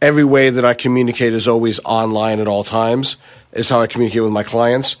 / every way that I communicate is always online at all times, is how I communicate with my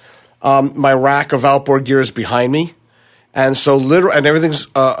clients. My rack of outboard gear is behind me. And so and everything's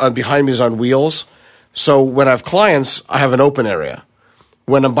behind me is on wheels. So when I have clients, I have an open area.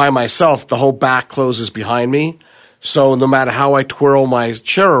 When I'm by myself, the whole back closes behind me. So no matter how I twirl my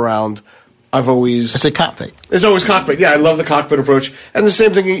chair around, it's a cockpit. It's always cockpit. Yeah, I love the cockpit approach. And the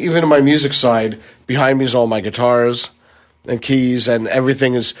same thing even in my music side. Behind me is all my guitars and keys, and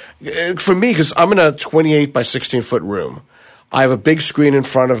everything is, for me, because I'm in a 28 by 16 foot room. I have a big screen in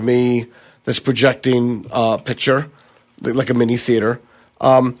front of me that's projecting picture, like a mini theater.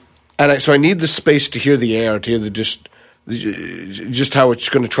 So I need the space to hear the air, to hear just how it's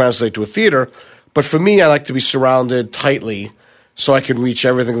going to translate to a theater. But for me, I like to be surrounded tightly so I can reach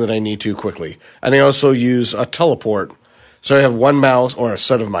everything that I need to quickly. And I also use a teleport. So I have one mouse, or a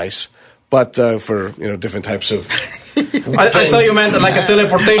set of mice, but for different types of. I thought you meant like a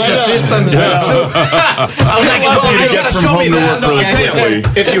teleportation system. I was like, you gotta show me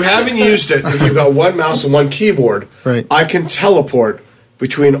that. If you haven't used it, if you've got one mouse and one keyboard, right. I can teleport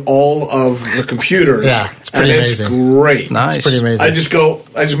between all of the computers. Yeah, it's pretty amazing. It's great. Nice. It's pretty amazing. I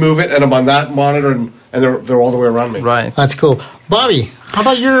just move it, and I'm on that monitor, and they're all the way around me. Right. That's cool. Bobby, how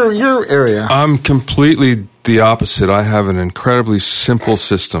about your area? I'm completely the opposite. I have an incredibly simple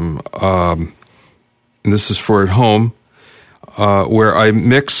system, and this is for at home, where I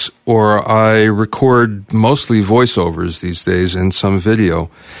mix or I record mostly voiceovers these days and some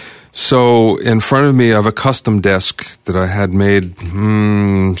video. So in front of me, I have a custom desk that I had made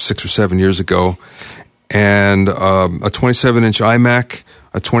 6 or 7 years ago, and a 27-inch iMac,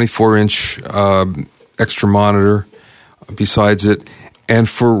 a 24-inch extra monitor besides it. And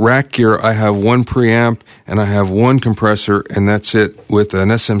for rack gear, I have one preamp and I have one compressor, and that's it, with an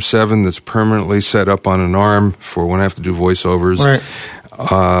SM7 that's permanently set up on an arm for when I have to do voiceovers. Right.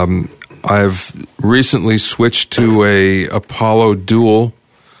 I've recently switched to a Apollo Dual,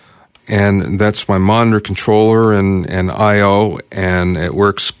 and that's my monitor, controller, and I/O, and it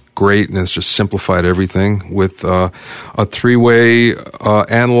works great, and it's just simplified everything with a 3-way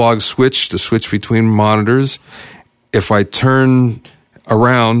analog switch to switch between monitors, if I turn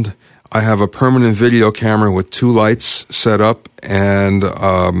around, I have a permanent video camera with 2 lights set up and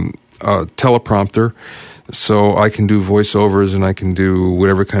a teleprompter, so I can do voiceovers and I can do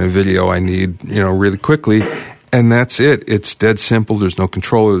whatever kind of video I need, really quickly. And that's it. It's dead simple. There's no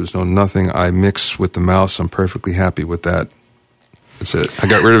controller. There's no nothing. I mix with the mouse. I'm perfectly happy with that. That's it. I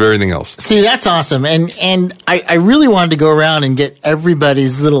got rid of everything else. See, that's awesome. And I really wanted to go around and get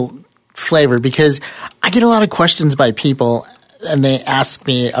everybody's little flavor, because I get a lot of questions by people and they ask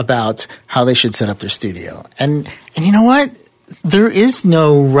me about how they should set up their studio. And you know what? There is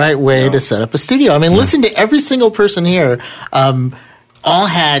no right way to set up a studio. I mean, listen to every single person here. All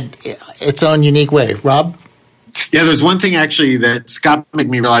had its own unique way. Rob? Yeah, there's one thing actually that Scott made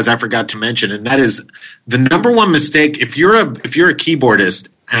me realize I forgot to mention, and that is the number one mistake. If you're a keyboardist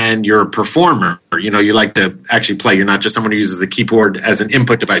and you're a performer, you like to actually play. You're not just someone who uses the keyboard as an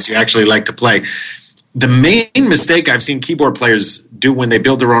input device. You actually like to play. The main mistake I've seen keyboard players do when they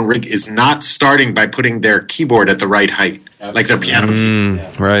build their own rig is not starting by putting their keyboard at the right height, like their piano.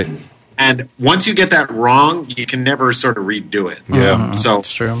 Right. And once you get that wrong, you can never sort of redo it. Yeah. So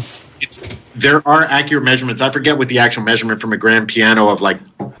That's true. There are accurate measurements. I forget what the actual measurement from a grand piano of I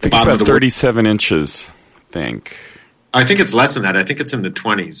think it's about 37 inches, I think it's less than that. I think it's in the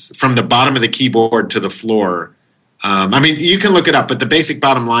 20s. From the bottom of the keyboard to the floor. You can look it up, but the basic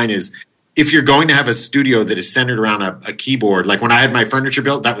bottom line is if you're going to have a studio that is centered around a keyboard, like when I had my furniture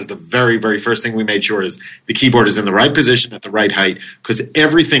built, that was the very, very first thing we made sure is the keyboard is in the right position at the right height, because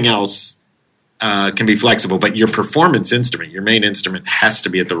everything else can be flexible, but your performance instrument, your main instrument, has to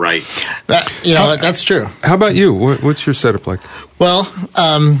be at the right. That's true. How about you? What's your setup like? Well,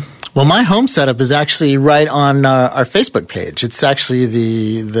 my home setup is actually right on our Facebook page. It's actually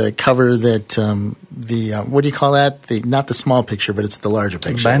the cover that what do you call that? Not the small picture, but it's the larger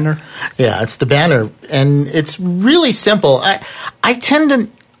picture. Banner? Yeah, it's the banner, and it's really simple. I tend to,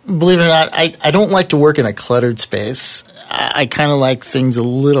 believe it or not, I don't like to work in a cluttered space. I kind of like things a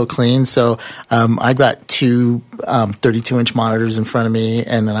little clean. So I've got 2 32-inch monitors in front of me,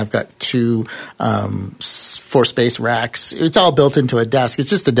 and then I've got 2 4-space racks. It's all built into a desk. It's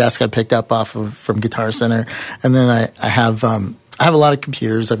just a desk I picked up from Guitar Center. And then I have a lot of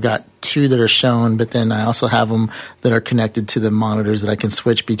computers. I've got 2 that are shown, but then I also have them that are connected to the monitors that I can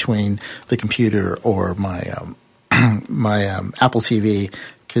switch between the computer or my my Apple TV,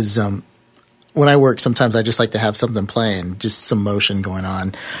 because when I work, sometimes I just like to have something playing, just some motion going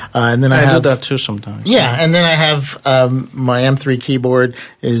on. And then I do that too sometimes. Yeah, and then I have my M3 keyboard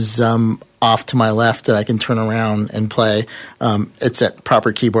is off to my left that I can turn around and play. It's at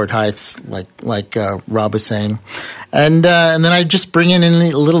proper keyboard heights, like Rob was saying. And then I just bring in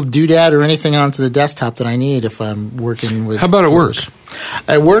any little doodad or anything onto the desktop that I need if I'm working with. How about at work?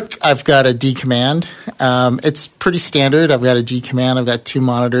 At work, I've got a D Command. It's pretty standard. I've got a D Command. I've got 2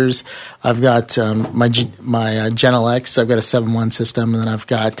 monitors. I've got my Genel X. I've got a 7.1 system, and then I've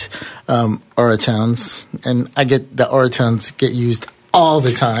got Auratones. And I get the Auratones get used all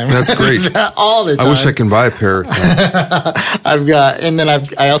the time. That's great. All the time. I wish I can buy a pair. I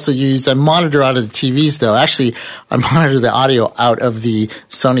monitor out of the TVs though. Actually, I monitor the audio out of the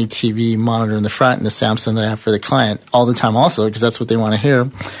Sony TV monitor in the front and the Samsung that I have for the client all the time also, because that's what they want to hear.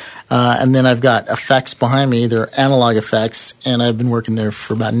 And then I've got effects behind me. They're analog effects, and I've been working there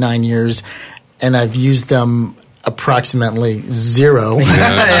for about 9 years, and I've used them approximately 0. They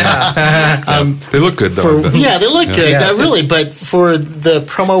look good, though. They look good. Yeah. Really, but for the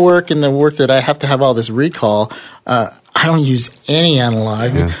promo work and the work that I have to have all this recall, I don't use any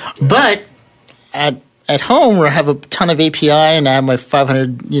analog. Yeah. But at home, where I have a ton of API and I have my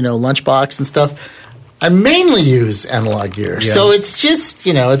 500 lunchbox and stuff, I mainly use analog gear. Yeah. So it's just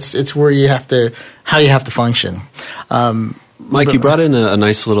it's where how you have to function. Mike, you brought in a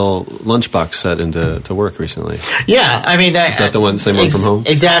nice little lunchbox set into work recently. Yeah, I mean is that the same one from home?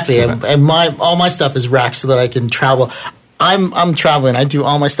 Exactly, okay. And all my stuff is racked so that I can travel. I'm traveling. I do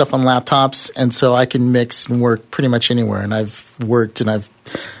all my stuff on laptops, and so I can mix and work pretty much anywhere. And I've worked, and I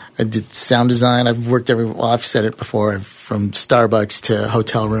did sound design. I've worked I've said it before, from Starbucks to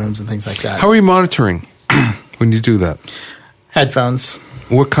hotel rooms and things like that. How are you monitoring when you do that? Headphones.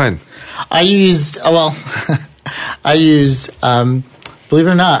 What kind? I use believe it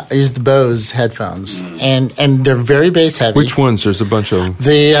or not, I use the Bose headphones, and they're very bass heavy. Which ones? There's a bunch of them.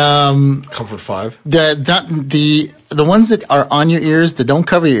 The Comfort 5. The ones that are on your ears, that don't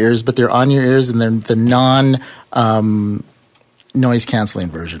cover your ears, but they're on your ears, and they're the non noise canceling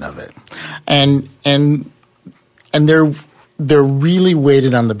version of it, and they're really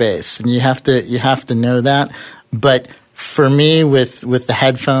weighted on the bass, and you have to know that. But for me, with the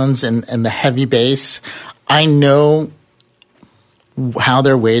headphones and the heavy bass, I know how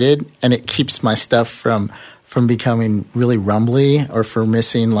they're weighted, and it keeps my stuff from becoming really rumbly or for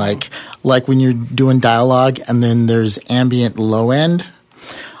missing like when you're doing dialogue and then there's ambient low end.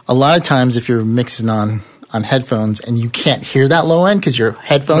 A lot of times if you're mixing on headphones and you can't hear that low end because your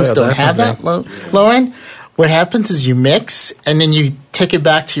headphones don't have that low end, what happens is you mix and then you take it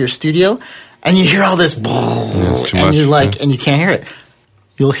back to your studio and you hear all this and you're like, and you can't hear it.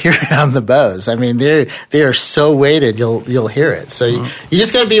 You'll hear it on the Bose. I mean, they are so weighted, you'll hear it. So you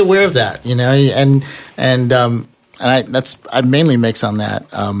just got to be aware of that, you know. And I mainly mix on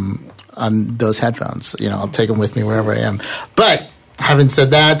that on those headphones. You know, I'll take them with me wherever I am. But having said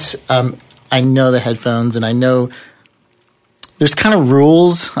that, I know the headphones, and I know there's kind of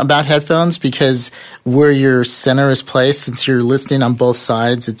rules about headphones because where your center is placed, since you're listening on both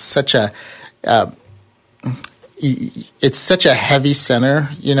sides, it's such a heavy center,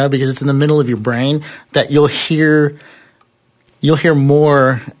 you know, because it's in the middle of your brain that you'll hear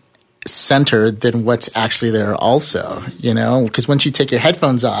more center than what's actually there also, you know, because once you take your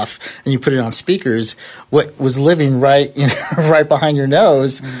headphones off and you put it on speakers, what was living right, you know, right behind your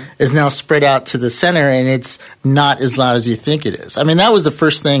nose is now spread out to the center, and it's not as loud as you think it is. I mean, that was the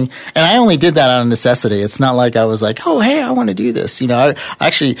first thing, and I only did that out of necessity. It's not like I was like, oh, hey, I want to do this. You know,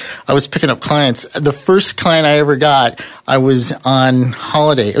 I was picking up clients. The first client I ever got, I was on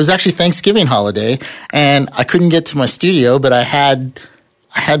holiday. It was actually Thanksgiving holiday, and I couldn't get to my studio, but I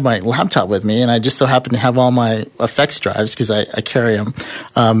had my laptop with me, and I just so happened to have all my effects drives because I carry them.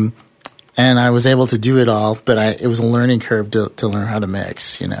 And I was able to do it all, but it was a learning curve to learn how to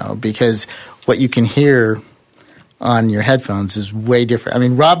mix, you know, because what you can hear on your headphones is way different. I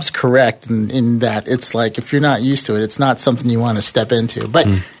mean, Rob's correct in that it's like if you're not used to it, it's not something you want to step into. But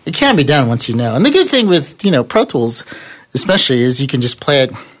it can be done once you know. And the good thing with, you know, Pro Tools especially is you can just play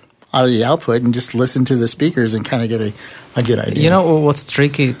it out of the output and just listen to the speakers and kind of get a good idea. You know what's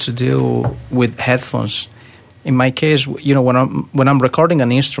tricky to do with headphones? In my case, you know, when I'm recording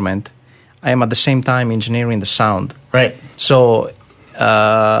an instrument, I am at the same time engineering the sound. Right. So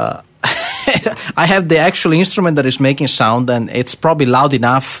I have the actual instrument that is making sound, and it's probably loud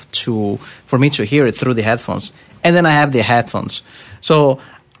enough for me to hear it through the headphones. And then I have the headphones. So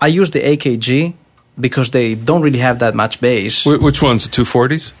I use the AKG because they don't really have that much bass. Which ones? The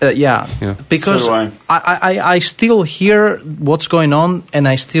 240s? Yeah. Because so do I still hear what's going on, and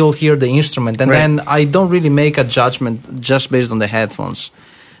I still hear the instrument. And then I don't really make a judgment just based on the headphones.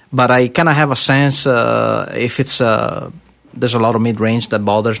 But I kind of have a sense if it's there's a lot of mid-range that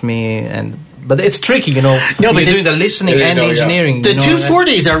bothers me. But it's tricky, you know. No, but you're doing the listening and the engineering. The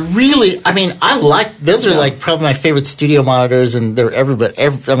 240s are really, I mean, I like, those are like probably my favorite studio monitors, and they're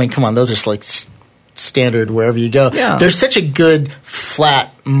I mean, come on, those are like standard wherever you go. Yeah. They're such a good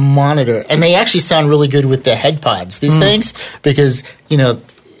flat monitor, and they actually sound really good with the head pods, these things, because, you know,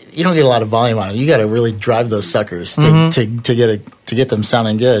 you don't get a lot of volume on it. You got to really drive those suckers to get them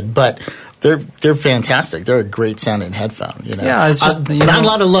sounding good. But they're fantastic. They're a great sounding headphone. You know? Yeah, it's just, not a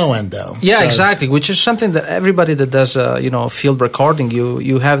lot of low end though. Yeah, so. Exactly. Which is something that everybody that does field recording,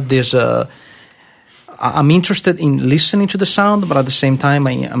 you have this. I'm interested in listening to the sound, but at the same time,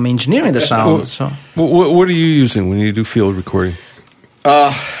 I'm engineering the sound. So, what are you using when you do field recording?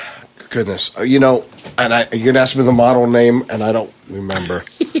 Goodness, you know, and you're gonna ask me the model name, and I don't remember.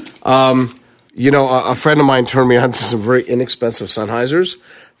 You know, a friend of mine turned me on to some very inexpensive Sennheisers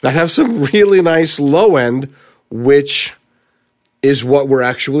that have some really nice low end, which is what we're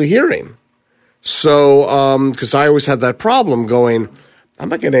actually hearing. So, because I always had that problem going, I'm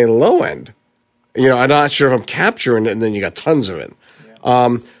not getting any low end. You know, I'm not sure if I'm capturing it, and then you got tons of it.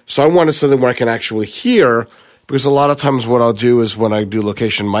 Yeah. So I wanted something where I can actually hear, because a lot of times what I'll do is when I do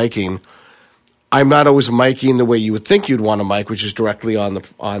location miking, I'm not always miking the way you would think you'd want to mic, which is directly on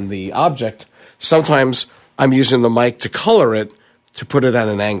the object. Sometimes I'm using the mic to color it, to put it at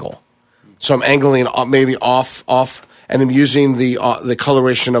an angle. So I'm angling maybe off, and I'm using the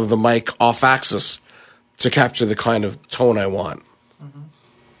coloration of the mic off axis to capture the kind of tone I want.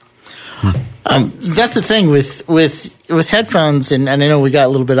 That's the thing with headphones, and I know we got a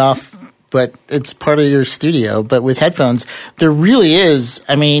little bit off, but it's part of your studio. But with headphones, there really is,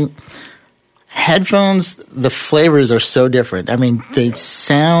 I mean, headphones, the flavors are so different. I mean, they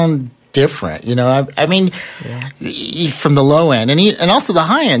sound different, you know. I mean, from the low end and also the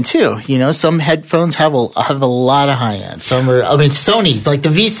high end too. You know, some headphones have a lot of high end. Some are, I mean, Sony's like the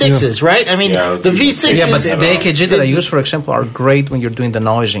V6s, right? I mean, the V6s. Yeah, but the AKG that I use, for example, are great when you're doing the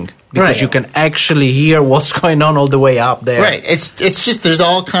noising because you can actually hear what's going on all the way up there. Right. It's just there's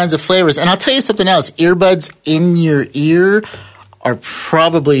all kinds of flavors, and I'll tell you something else. Earbuds in your ear are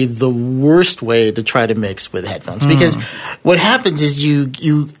probably the worst way to try to mix with headphones, because what happens is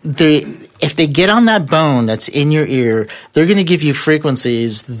if they get on that bone that's in your ear, they're going to give you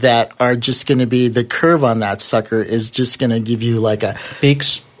frequencies that are just going to be, the curve on that sucker is just going to give you like a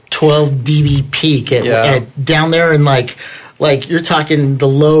peaks 12 dB peak at down there, and like you're talking the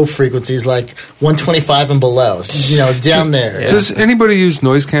low frequencies, like 125 and below, down there. Does anybody use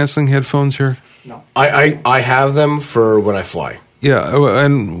noise canceling headphones here? No. I have them for when I fly. Yeah,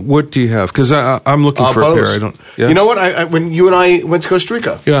 and what do you have? Because I'm looking for a pair. I don't. Yeah. You know what? When you and I went to Costa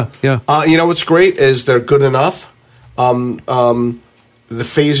Rica. Yeah. You know what's great is they're good enough. The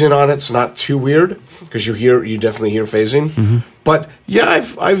phasing on it's not too weird, because you definitely hear phasing. Mm-hmm. But yeah,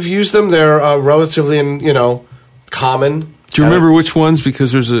 I've used them. They're relatively common. Do you remember which ones?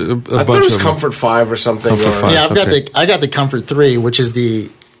 Because there's a bunch of them. I thought it was Comfort 5 or something. I got the Comfort 3, which is the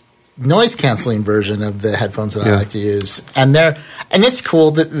noise canceling version of the headphones that I like to use, and it's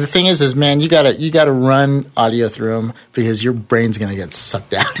cool. The thing is, man, you gotta run audio through them, because your brain's gonna get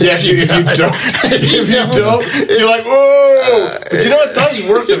sucked out. Yeah, if you don't, you're like, whoa. But you know, it does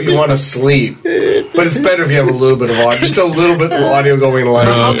work if you want to sleep. But it's better if you have a little bit of audio, just a little bit of audio going along.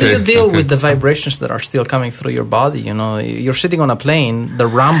 How do you deal with the vibrations that are still coming through your body? You're sitting on a plane, the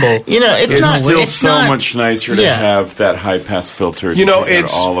rumble. It's still much nicer to have that high pass filter.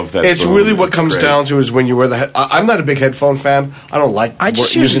 It's all of that. It's really what comes down to is when you wear the I'm not a big headphone fan. I don't like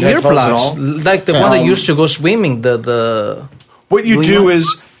using headphones at all. Like the one that used to go swimming. What you do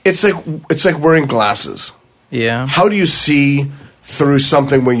is it's like wearing glasses. Yeah. How do you see through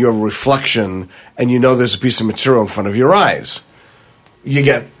something when you have a reflection and there's a piece of material in front of your eyes? You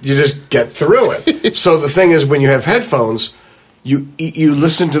just get through it. So the thing is, when you have headphones, you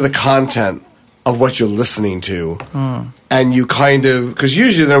listen to the content of what you're listening to, and you because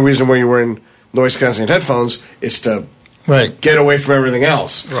usually the reason why you're wearing noise canceling headphones is to get away from everything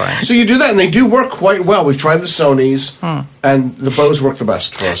else. Right. So you do that, and they do work quite well. We've tried the Sonys, and the Bose work the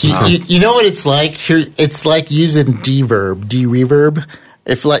best for us. You know what it's like? It's like using de-reverb.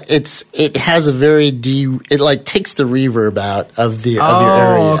 It has a very it takes the reverb out of your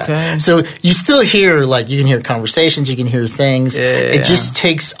area. Okay. So you still hear, you can hear conversations, you can hear things. It just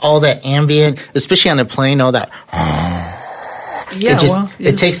takes all that ambient, especially on a plane, all that.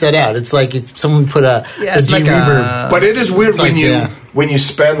 It takes that out. It's like if someone put a de-reverb. But it is weird when you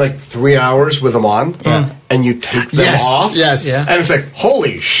spend 3 hours with them on and you take them off. Yes. Yeah. And it's like,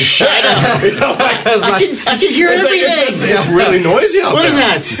 holy shit. I can hear everything. It's really noisy out there. What is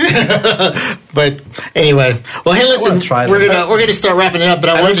that? But anyway, well, hey, listen, we're gonna start wrapping it up. But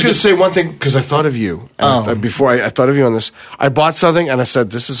I was going to say one thing, because I thought of you. Before I thought of you on this, I bought something and I said,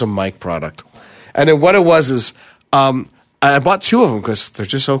 this is a mic product. And then what it was is, I bought 2 of them because they're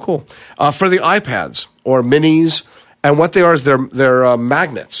just so cool. For the iPads or minis, and what they are is they're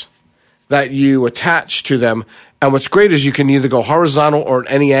magnets that you attach to them. And what's great is you can either go horizontal or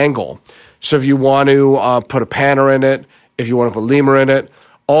at any angle. So if you want to put a panner in it, if you want to put lemur in it,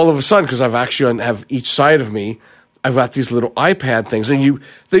 all of a sudden, because I've actually have each side of me, I've got these little iPad things, and you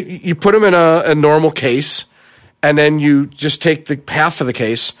put them in a normal case, and then you just take the half of the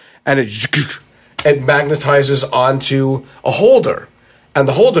case, and it magnetizes onto a holder. And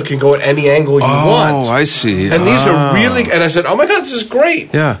the holder can go at any angle you want. Oh, I see. And these are really... And I said, oh my God, this is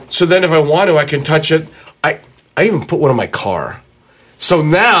great. Yeah. So then if I want to, I can touch it. I even put one in my car. So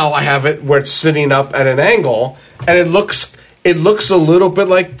now I have it where it's sitting up at an angle, and it looks a little bit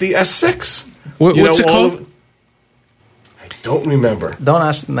like the S6. What's it called? I don't remember. Don't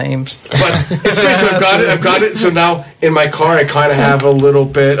ask names. But it's great. So I've got it. So now in my car, I kind of have a little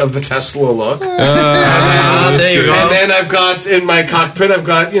bit of the Tesla look. There you go. And then I've got in my cockpit, I've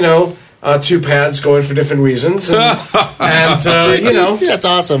got 2 pads going for different reasons, and that's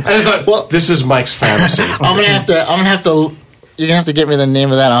awesome. And I thought, well, this is Mike's fantasy. I'm gonna have to. You're gonna have to get me the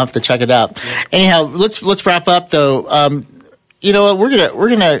name of that. I'll have to check it out. Yeah. Anyhow, let's wrap up though. You know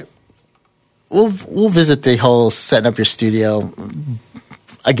what? We'll visit the whole setting up your studio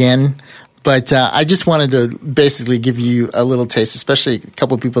again. But I just wanted to basically give you a little taste, especially a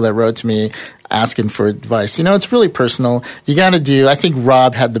couple of people that wrote to me asking for advice. It's really personal. You got to I think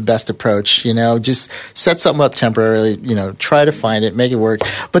Rob had the best approach, just set something up temporarily, try to find it, make it work.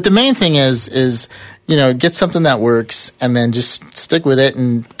 But the main thing is get something that works and then just stick with it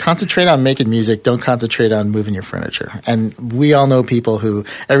and concentrate on making music. Don't concentrate on moving your furniture. And we all know people who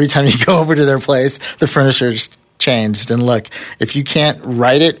every time you go over to their place, the furniture just changed. And look, if you can't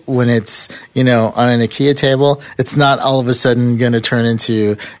write it when it's on an IKEA table, it's not all of a sudden going to turn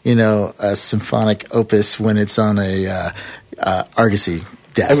into a symphonic opus when it's on a Argosy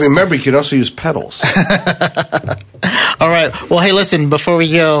desk. And remember, you can also use pedals. All right. right. Well, hey, listen, before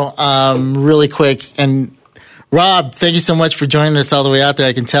we go, really quick, and Rob, thank you so much for joining us all the way out there.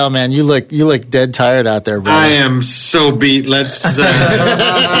 I can tell, man, you look dead tired out there, bro. I am so beat. Let's working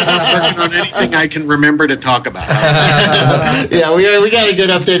on anything I can remember to talk about. Yeah, we got a good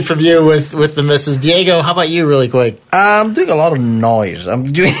update from you with the missus. Diego, how about you, really quick? I'm doing a lot of noise.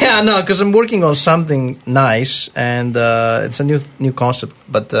 Because I'm working on something nice, and it's a new concept.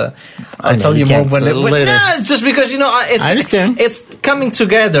 But I'll tell you more when later. It's just because I understand. It's coming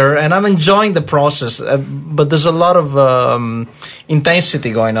together, and I'm enjoying the process. But there's a lot of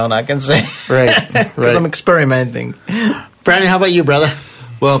intensity going on, I can say. Right. Because I'm experimenting. Brandon, how about you, brother?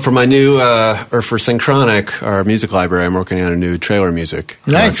 Well, for my new, for Synchronic, our music library, I'm working on a new trailer music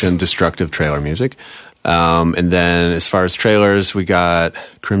collection, destructive trailer music. And then as far as trailers, we got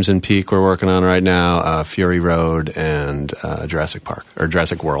Crimson Peak we're working on right now, Fury Road, and Jurassic Park, or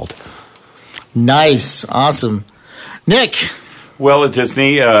Jurassic World. Nice. Awesome. Nick. Well, at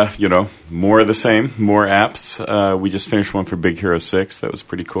Disney, more of the same, more apps. We just finished one for Big Hero 6. That was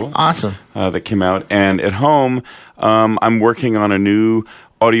pretty cool. Awesome. That came out. And at home, I'm working on a new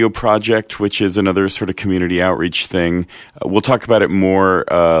audio project, which is another sort of community outreach thing. We'll talk about it more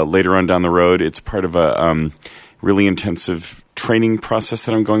later on down the road. It's part of a really intensive training process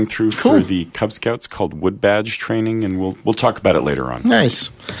that I'm going through for the Cub Scouts called Wood Badge training, and we'll talk about it later on. Nice.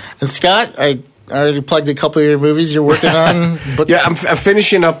 And Scott, I already plugged a couple of your movies you're working on. But yeah, I'm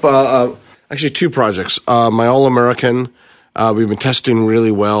finishing up actually two projects. My All-American, we've been testing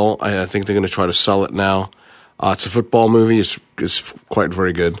really well. I think they're going to try to sell it now. It's a football movie. It's quite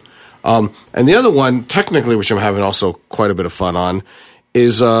very good. And the other one, technically, which I'm having also quite a bit of fun on,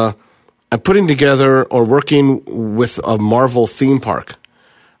 is I'm putting together or working with a Marvel theme park.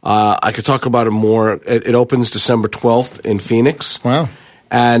 I could talk about it more. It opens December 12th in Phoenix. Wow.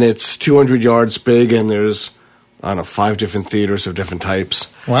 And it's 200 yards big, and there's, 5 different theaters of different types.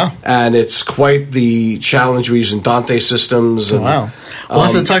 Wow. And it's quite the challenge. We're using Dante systems. And, wow. We'll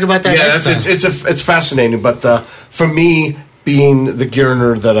have to talk about that next time. It's fascinating. But for me, being the gear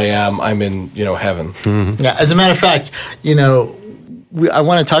nerd that I am, I'm in, heaven. Mm-hmm. Yeah, as a matter of fact, I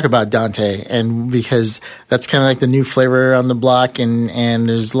want to talk about Dante, and because that's kind of like the new flavor on the block, and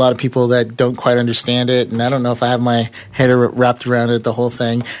there's a lot of people that don't quite understand it, and I don't know if I have my head wrapped around it, the whole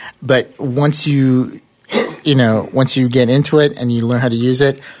thing. But once you get into it and you learn how to use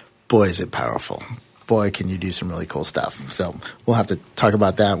it, boy, is it powerful. Boy, can you do some really cool stuff. So we'll have to talk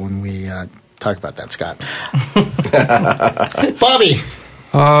about that when we talk about that, Scott. Bobby.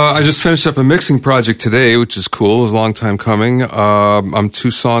 I just finished up a mixing project today, which is cool. It was a long time coming. I'm 2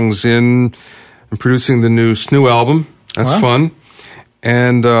 songs in. I'm producing the new Snoo album. That's fun.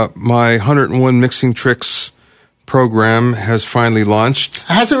 And my 101 Mixing Tricks program has finally launched.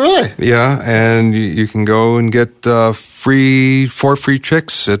 Has it really? Yeah, and you can go and get 4 free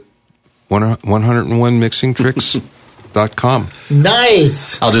tricks at 101mixingtricks.com.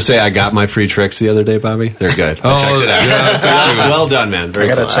 Nice. I'll just say I got my free tricks the other day, Bobby. They're good. I checked it out. Yeah, well done, man. Very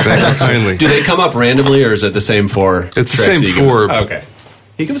good. Finally. Do they come up randomly, or is it the same 4 It's the tricks same 4. Okay.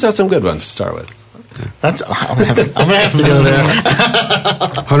 He gives out some good ones to start with. I'm gonna have to go there.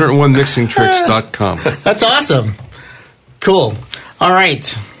 101mixingtricks.com. That's awesome. Cool. All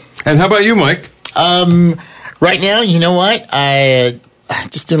right. And how about you, Mike? Right now, you know what? I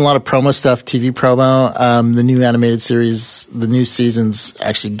just doing a lot of promo stuff, TV promo. The new animated series, the new seasons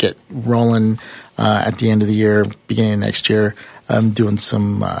actually get rolling at the end of the year, beginning of next year. I'm doing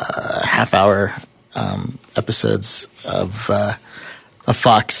some half-hour episodes of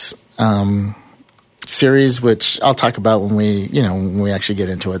Fox series, which I'll talk about when we actually get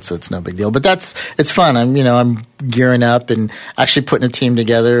into it. So it's no big deal. But it's fun. I'm gearing up and actually putting a team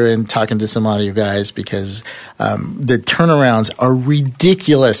together and talking to some audio guys because the turnarounds are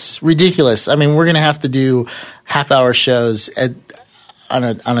ridiculous. I mean, we're going to have to do half-hour shows on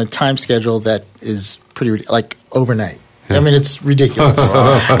a time schedule that is pretty like overnight. I mean, it's ridiculous,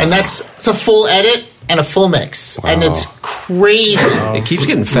 and it's a full edit and a full mix, and it's crazy. It keeps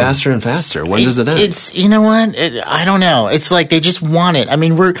getting faster and faster. When does it end? It's I don't know. It's like they just want it. I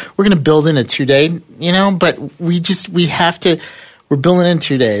mean, we're going to build in a 2-day, but we have to. We're building in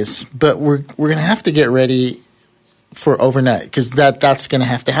 2 days, but we're going to have to get ready for overnight because that's going to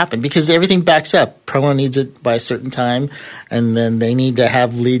have to happen because everything backs up. Promo needs it by a certain time, and then they need to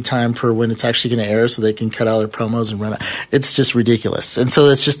have lead time for when it's actually going to air so they can cut all their promos and run it. It's just ridiculous. And so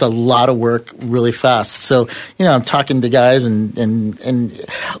it's just a lot of work really fast. So, I'm talking to guys and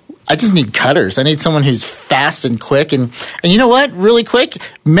I just need cutters. I need someone who's fast and quick. And you know what? Really quick,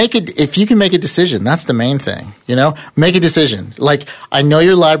 if you can make a decision, that's the main thing. Make a decision. Like, I know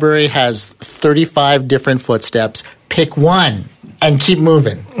your library has 35 different footsteps. pick one and keep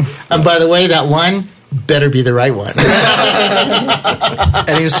moving. And by the way, that one better be the right one.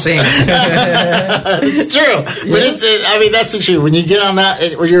 And you sing. It's true. But that's the truth. When you get on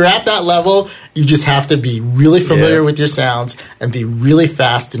that, when you're at that level, you just have to be really familiar with your sounds and be really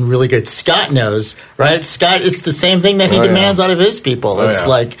fast and really good. Scott knows, right? Scott, it's the same thing that he demands out of his people. It's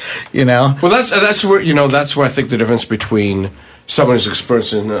like, Well, that's where that's where I think the difference between someone who's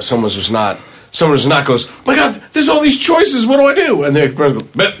experienced and someone who's not. Someone who's not goes, oh my God, there's all these choices. What do I do? And the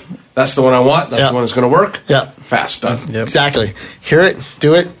experienced goes, that's the one I want. That's the one that's going to work. Yeah, fast done. Yep. Exactly. Hear it,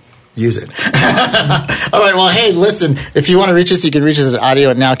 do it. Use it. All right. Well, hey, listen, if you want to reach us, you can reach us at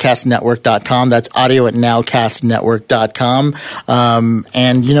audio@nowcastnetwork.com. That's audio@nowcastnetwork.com.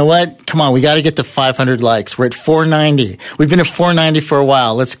 And you know what? Come on. We got to get to 500 likes. We're at 490. We've been at 490 for a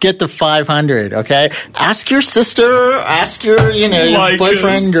while. Let's get to 500. Okay. Ask your sister, ask your, your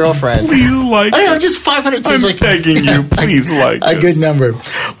boyfriend, girlfriend. Please like I don't know, just 500 seems I'm begging you. Please like a good number.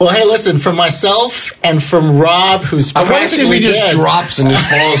 Well, hey, listen, from myself and from Rob, who's I want to see if he just drops and just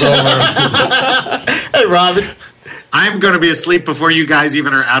falls over. Hey, Robin. I'm going to be asleep before you guys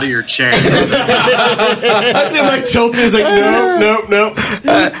even are out of your chair. I see him tilted. He's like, nope.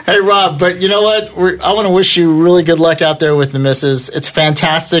 Hey, Rob, but you know what? I want to wish you really good luck out there with the missus. It's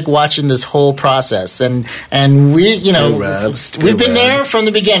fantastic watching this whole process. And we, we've been there from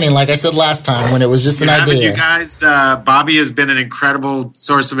the beginning, like I said last time, when it was just an idea. You guys, Bobby has been an incredible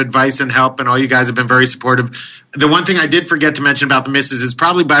source of advice and help, and all you guys have been very supportive. The one thing I did forget to mention about the missus is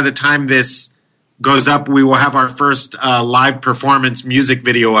probably by the time this goes up, we will have our first live performance music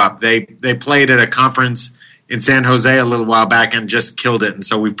video up. They played at a conference in San Jose a little while back and just killed it. And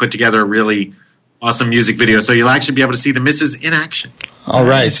so we've put together a really awesome music video. So you'll actually be able to see the missus in action. All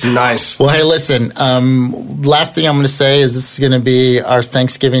right. Nice. Well, hey, listen, last thing I'm going to say is this is going to be our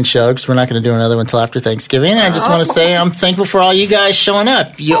Thanksgiving show because we're not going to do another one until after Thanksgiving. And I just want to say I'm thankful for all you guys showing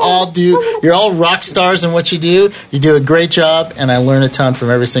up. You're all rock stars in what you do. You do a great job, and I learn a ton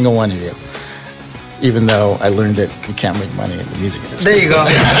from every single one of you. Even though I learned that you can't make money in the music industry. There you go.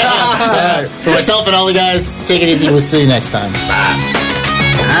 For myself and all the guys, take it easy. We'll see you next time. Bye.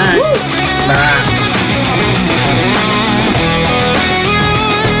 Bye.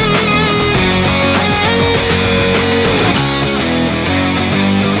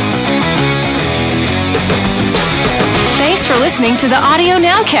 Thanks for listening to the Audio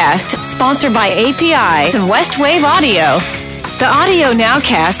Nowcast, sponsored by API and Westwave Audio. The Audio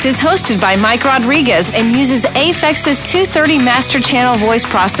Nowcast is hosted by Mike Rodriguez and uses Apex's 230 Master Channel voice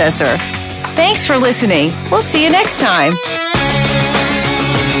processor. Thanks for listening. We'll see you next time.